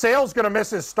 Well, Sale's going to miss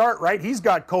his start, right? He's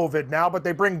got COVID now, but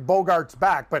they bring Bogarts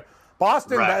back. But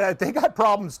Boston, they got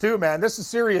problems too, man. This is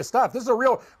serious stuff. This is a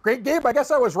real great game. I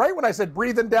guess I was right when I said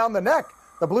breathing down the neck.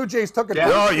 The Blue Jays took it.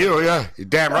 Oh, you're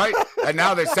damn right. And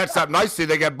now they set up nicely.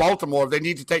 They get Baltimore. They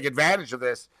need to take advantage of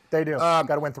this. They do. Got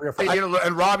to win 3 or 4.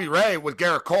 And Robbie Ray with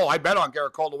Garrett Cole. I bet on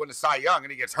Garrett Cole to win the Cy Young,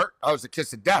 and he gets hurt. That was the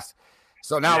kiss of death.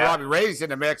 So now Robbie Ray's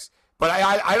in the mix. But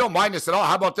I don't mind this at all.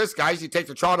 How about this, guys? You take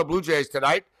the Toronto Blue Jays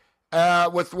tonight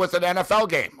with an NFL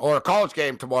game or a college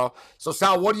game tomorrow. So,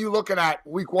 Sal, what are you looking at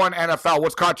week 1 NFL?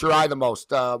 What's caught your eye the most?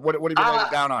 What have you been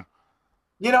laying down on?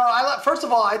 First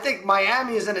of all, I think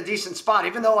Miami is in a decent spot,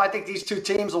 even though I think these 2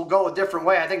 teams will go a different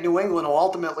way. I think New England will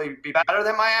ultimately be better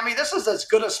than Miami. This is as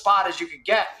good a spot as you could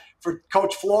get for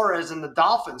Coach Flores and the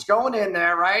Dolphins going in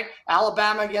there, right?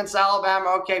 Alabama against Alabama.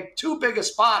 Okay, too big a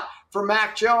spot for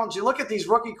Mac Jones. You look at these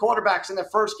rookie quarterbacks in their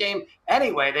first game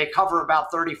anyway, they cover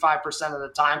about 35% of the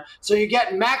time. So you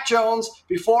get Mac Jones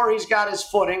before he's got his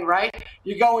footing, right?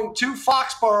 You're going to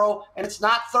Foxborough, and it's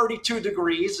not 32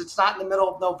 degrees. It's not in the middle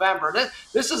of November.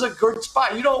 This is a good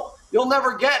spot. You'll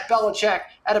never get Belichick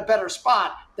at a better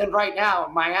spot than right now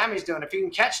Miami's doing. If you can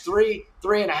catch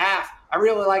 3.5, I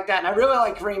really like that. And I really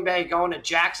like Green Bay going to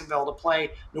Jacksonville to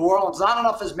play New Orleans. Not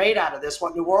enough is made out of this,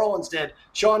 what New Orleans did.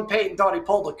 Sean Payton thought he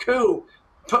pulled a coup,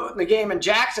 putting the game in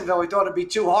Jacksonville. He thought it'd be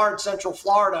too hard, Central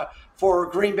Florida, for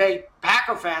Green Bay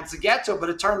Packer fans to get to. But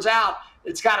it turns out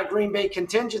it's got a Green Bay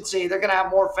contingency. They're going to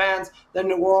have more fans than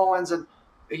New Orleans. And,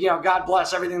 God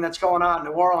bless everything that's going on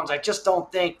in New Orleans. I just don't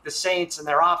think the Saints and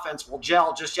their offense will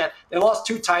gel just yet. They lost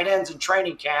 2 tight ends in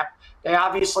training camp. They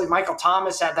obviously, Michael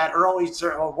Thomas had that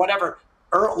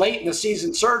late in the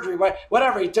season surgery,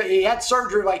 whatever. He had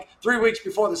surgery 3 weeks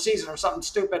before the season or something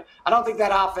stupid. I don't think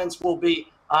that offense will be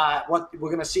what we're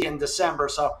going to see in December.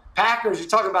 So Packers, you're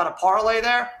talking about a parlay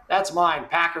there? That's mine,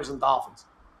 Packers and Dolphins.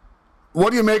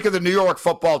 What do you make of the New York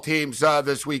football teams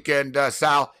this weekend,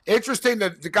 Sal? Interesting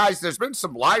that the guys, there's been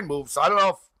some line moves. So I don't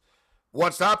know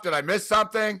what's up. Did I miss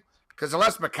something? Because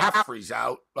unless McCaffrey's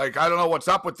out, I don't know what's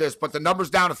up with this, but the number's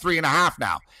down to 3.5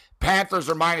 now. Panthers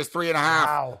are minus 3.5.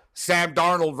 Wow. Sam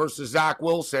Darnold versus Zach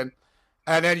Wilson.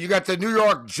 And then you got the New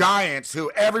York Giants, who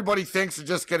everybody thinks are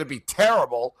just going to be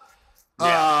terrible.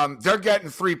 Yeah. They're getting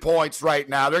 3 points right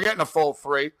now. They're getting a full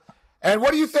 3. And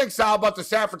what do you think, Sal, about the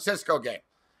San Francisco game?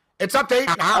 It's up to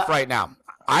 8.5 right now.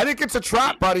 I think it's a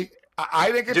trap, buddy.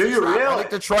 I think it's a trap. Really? I think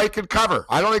Detroit can cover.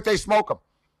 I don't think they smoke them.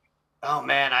 Oh,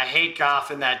 man, I hate Goff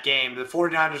in that game. The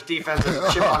 49ers defense has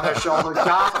a chip on their shoulder.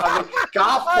 Goff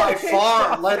by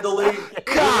far led the league.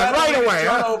 God, right away.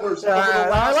 Turnovers over the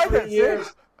last 3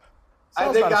 years. I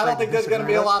don't think there's going to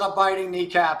be a lot of biting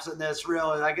kneecaps in this,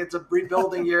 really. It's a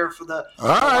rebuilding year for the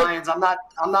Lions. I'm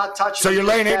not touching. So you're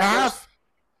laying 8.5?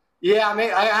 Yeah,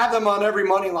 I have them on every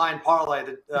money line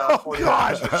parlay.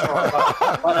 God.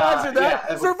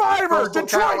 Survivor,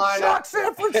 Detroit, shock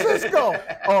San Francisco.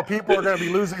 People are going to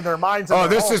be losing their minds.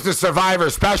 This is the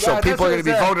Survivor special. People are going to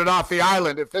be voted off the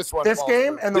island if this one. This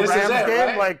game and the Rams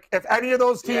game, if any of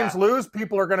those teams lose,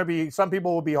 some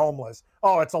people will be homeless.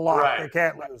 It's a lot. Right. They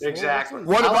can't lose. Exactly.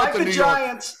 What about the New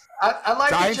Giants? I like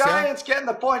the Giants getting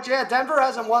the points. Yeah, Denver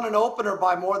hasn't won an opener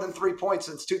by more than 3 points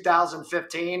since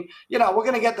 2015. We're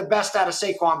going to get the best out of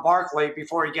Saquon Barkley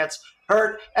before he gets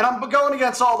hurt. And I'm going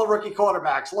against all the rookie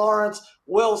quarterbacks. Lawrence,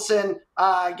 Wilson,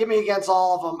 give me against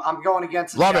all of them. I'm going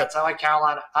against the Jets. I like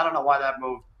Carolina. I don't know why that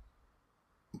moved.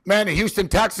 Man, the Houston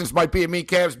Texans might be Meat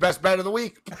Cav's best bet of the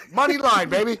week. Money line,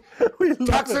 baby.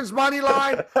 Texans money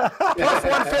line, plus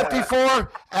 154.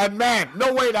 And, man,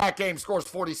 no way that game scores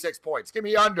 46 points. Give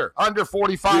me under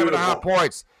 45.5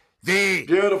 points.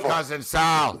 Beautiful. Cousin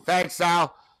Sal. Thanks,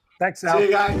 Sal. Thanks, Sal. See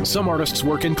you guys. Some artists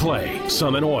work in clay,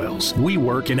 some in oils. We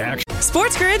work in action.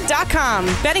 SportsGrid.com.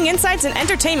 Betting insights and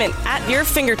entertainment at your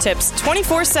fingertips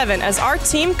 24/7 as our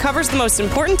team covers the most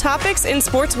important topics in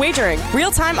sports wagering.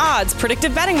 Real-time odds,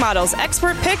 predictive betting models,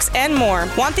 expert picks, and more.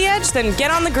 Want the edge? Then get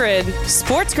on the grid.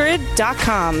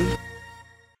 SportsGrid.com.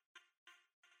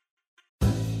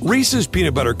 Reese's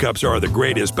Peanut Butter Cups are the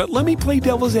greatest, but let me play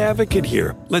devil's advocate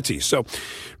here. Let's see. So,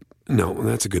 no,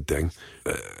 that's a good thing.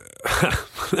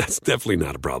 That's definitely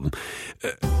not a problem.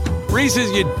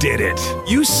 Reese's, you did it.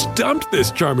 You stumped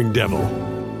this charming devil.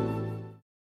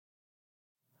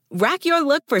 Rack your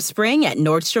look for spring at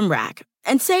Nordstrom Rack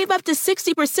and save up to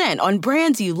 60% on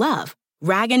brands you love.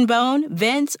 Rag & Bone,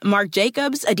 Vince, Marc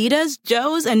Jacobs, Adidas,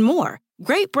 Joe's, and more.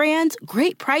 Great brands,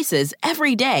 great prices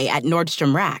every day at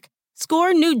Nordstrom Rack.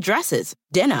 Score new dresses,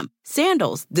 denim,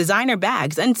 sandals, designer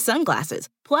bags, and sunglasses,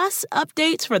 plus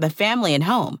updates for the family and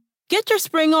home. Get your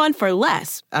spring on for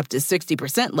less, up to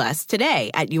 60% less, today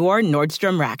at your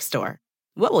Nordstrom Rack store.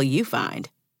 What will you find?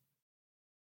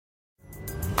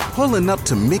 Pulling up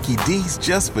to Mickey D's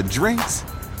just for drinks?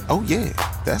 Oh yeah,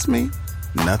 that's me.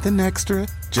 Nothing extra,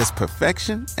 just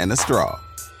perfection and a straw.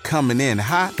 Coming in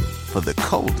hot for the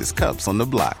coldest cups on the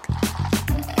block.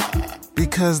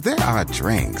 Because there are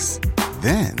drinks.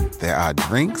 Then there are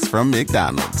drinks from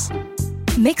McDonald's.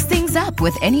 Mix things up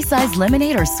with any size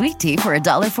lemonade or sweet tea for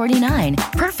 $1.49.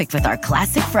 Perfect with our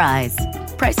classic fries.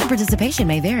 Price and participation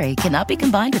may vary. Cannot be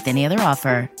combined with any other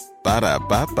offer.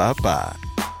 Ba-da-ba-ba-ba.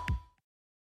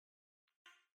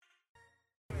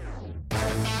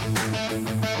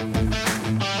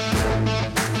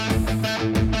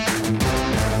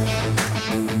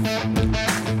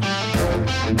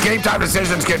 Game Time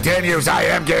Decisions continues. I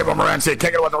am Gabriel Morency,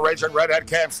 kicking it with the Raging Redhead,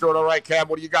 Cam Stewart. All right, Cam,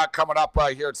 what do you got coming up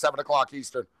here at 7 o'clock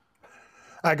Eastern?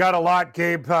 I got a lot,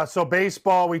 Gabe. So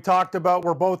baseball, we talked about.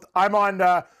 I'm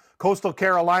on Coastal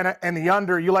Carolina and the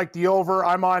under. You like the over.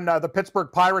 I'm on the Pittsburgh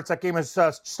Pirates. That game has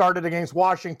started against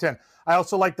Washington. I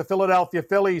also like the Philadelphia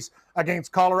Phillies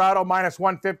against Colorado, minus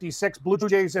 156. Blue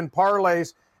Jays in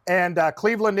parlays. And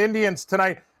Cleveland Indians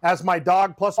tonight as my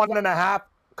dog, plus 1.5.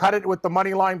 Cut it with the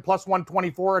money line, plus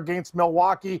 124 against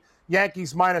Milwaukee.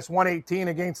 Yankees minus 118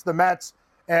 against the Mets.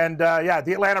 And,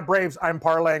 the Atlanta Braves, I'm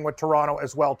parlaying with Toronto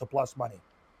as well to plus money.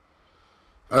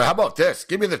 How about this?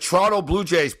 Give me the Toronto Blue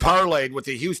Jays parlayed with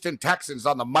the Houston Texans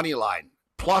on the money line,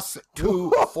 plus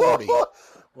 240.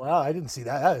 Wow, I didn't see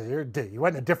that. You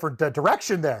went in a different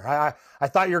direction there. I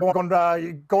thought you were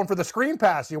going for the screen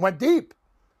pass. You went deep.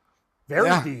 Very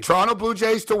deep. Toronto Blue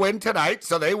Jays to win tonight,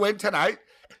 so they win tonight.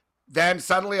 Then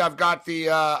suddenly I've got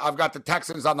the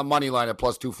Texans on the money line at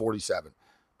plus 247.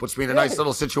 Puts me in a nice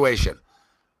little situation.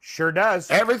 Sure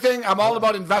does. Everything, I'm all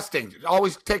about investing.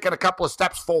 Always taking a couple of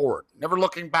steps forward. Never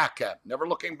looking back, Ken. Never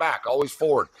looking back. Always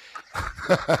forward.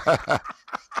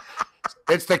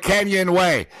 It's the Kenyan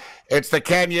way. It's the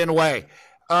Kenyan way.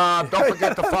 Don't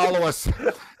forget to follow us.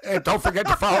 And don't forget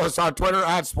to follow us on Twitter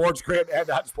at SportsGrid and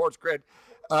at SportsGrid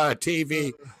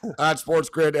TV. At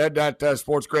SportsGrid and at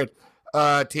SportsGrid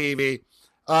TV.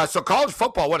 So college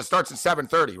football, it starts at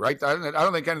 7:30, right? I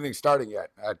don't think anything's starting yet,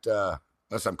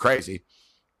 unless I'm crazy.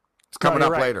 It's coming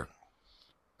up later.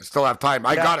 I still have time.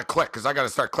 I got to click because I got to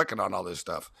start clicking on all this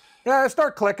stuff. Yeah,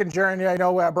 start clicking, Jaron. I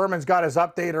know Berman's got his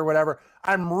update or whatever.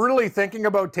 I'm really thinking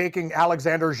about taking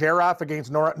Alexander Zverev against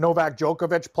Novak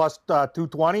Djokovic plus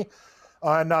 220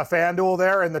 on FanDuel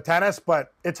there in the tennis,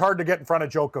 but it's hard to get in front of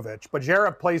Djokovic. But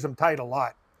Zverev plays him tight a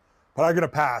lot. But I'm going to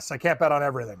pass. I can't bet on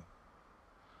everything.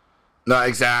 No,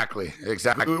 exactly. We're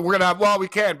going to have, we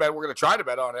can bet. We're going to try to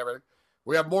bet on everything.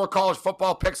 We have more college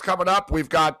football picks coming up. We've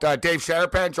got Dave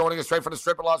Sharapan joining us straight from the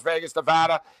Strip in Las Vegas,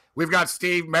 Nevada. We've got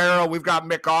Steve Merrill. We've got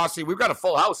Mick Aussie. We've got a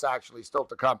full house, actually, still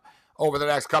to come over the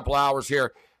next couple hours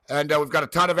here. And we've got a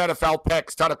ton of NFL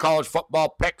picks, ton of college football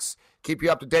picks. Keep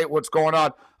you up to date with what's going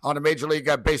on the Major League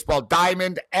Baseball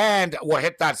Diamond. And we'll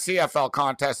hit that CFL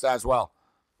contest as well.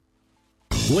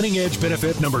 Winning Edge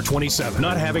benefit number 27.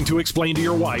 Not having to explain to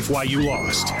your wife why you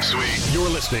lost. Sweet. You're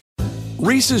listening.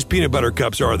 Reese's Peanut Butter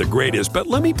Cups are the greatest, but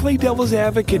let me play devil's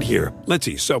advocate here. Let's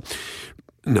see. So,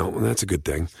 no, that's a good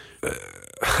thing.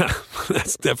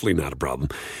 That's definitely not a problem.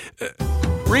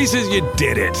 Reese's, you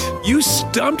did it. You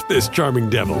stumped this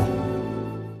charming devil.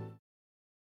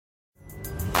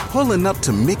 Pulling up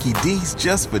to Mickey D's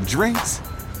just for drinks?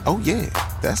 Oh, yeah,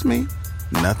 that's me.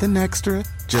 Nothing extra,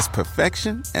 just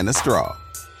perfection and a straw.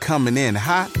 Coming in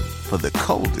hot for the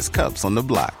coldest cups on the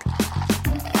block.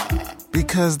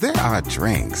 Because there are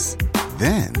drinks.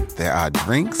 Then there are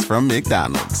drinks from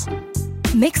McDonald's.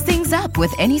 Mix things up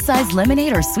with any size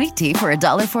lemonade or sweet tea for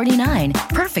 $1.49.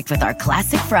 Perfect with our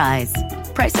classic fries.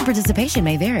 Price and participation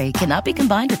may vary. Cannot be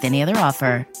combined with any other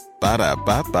offer.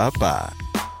 Ba-da-ba-ba-ba.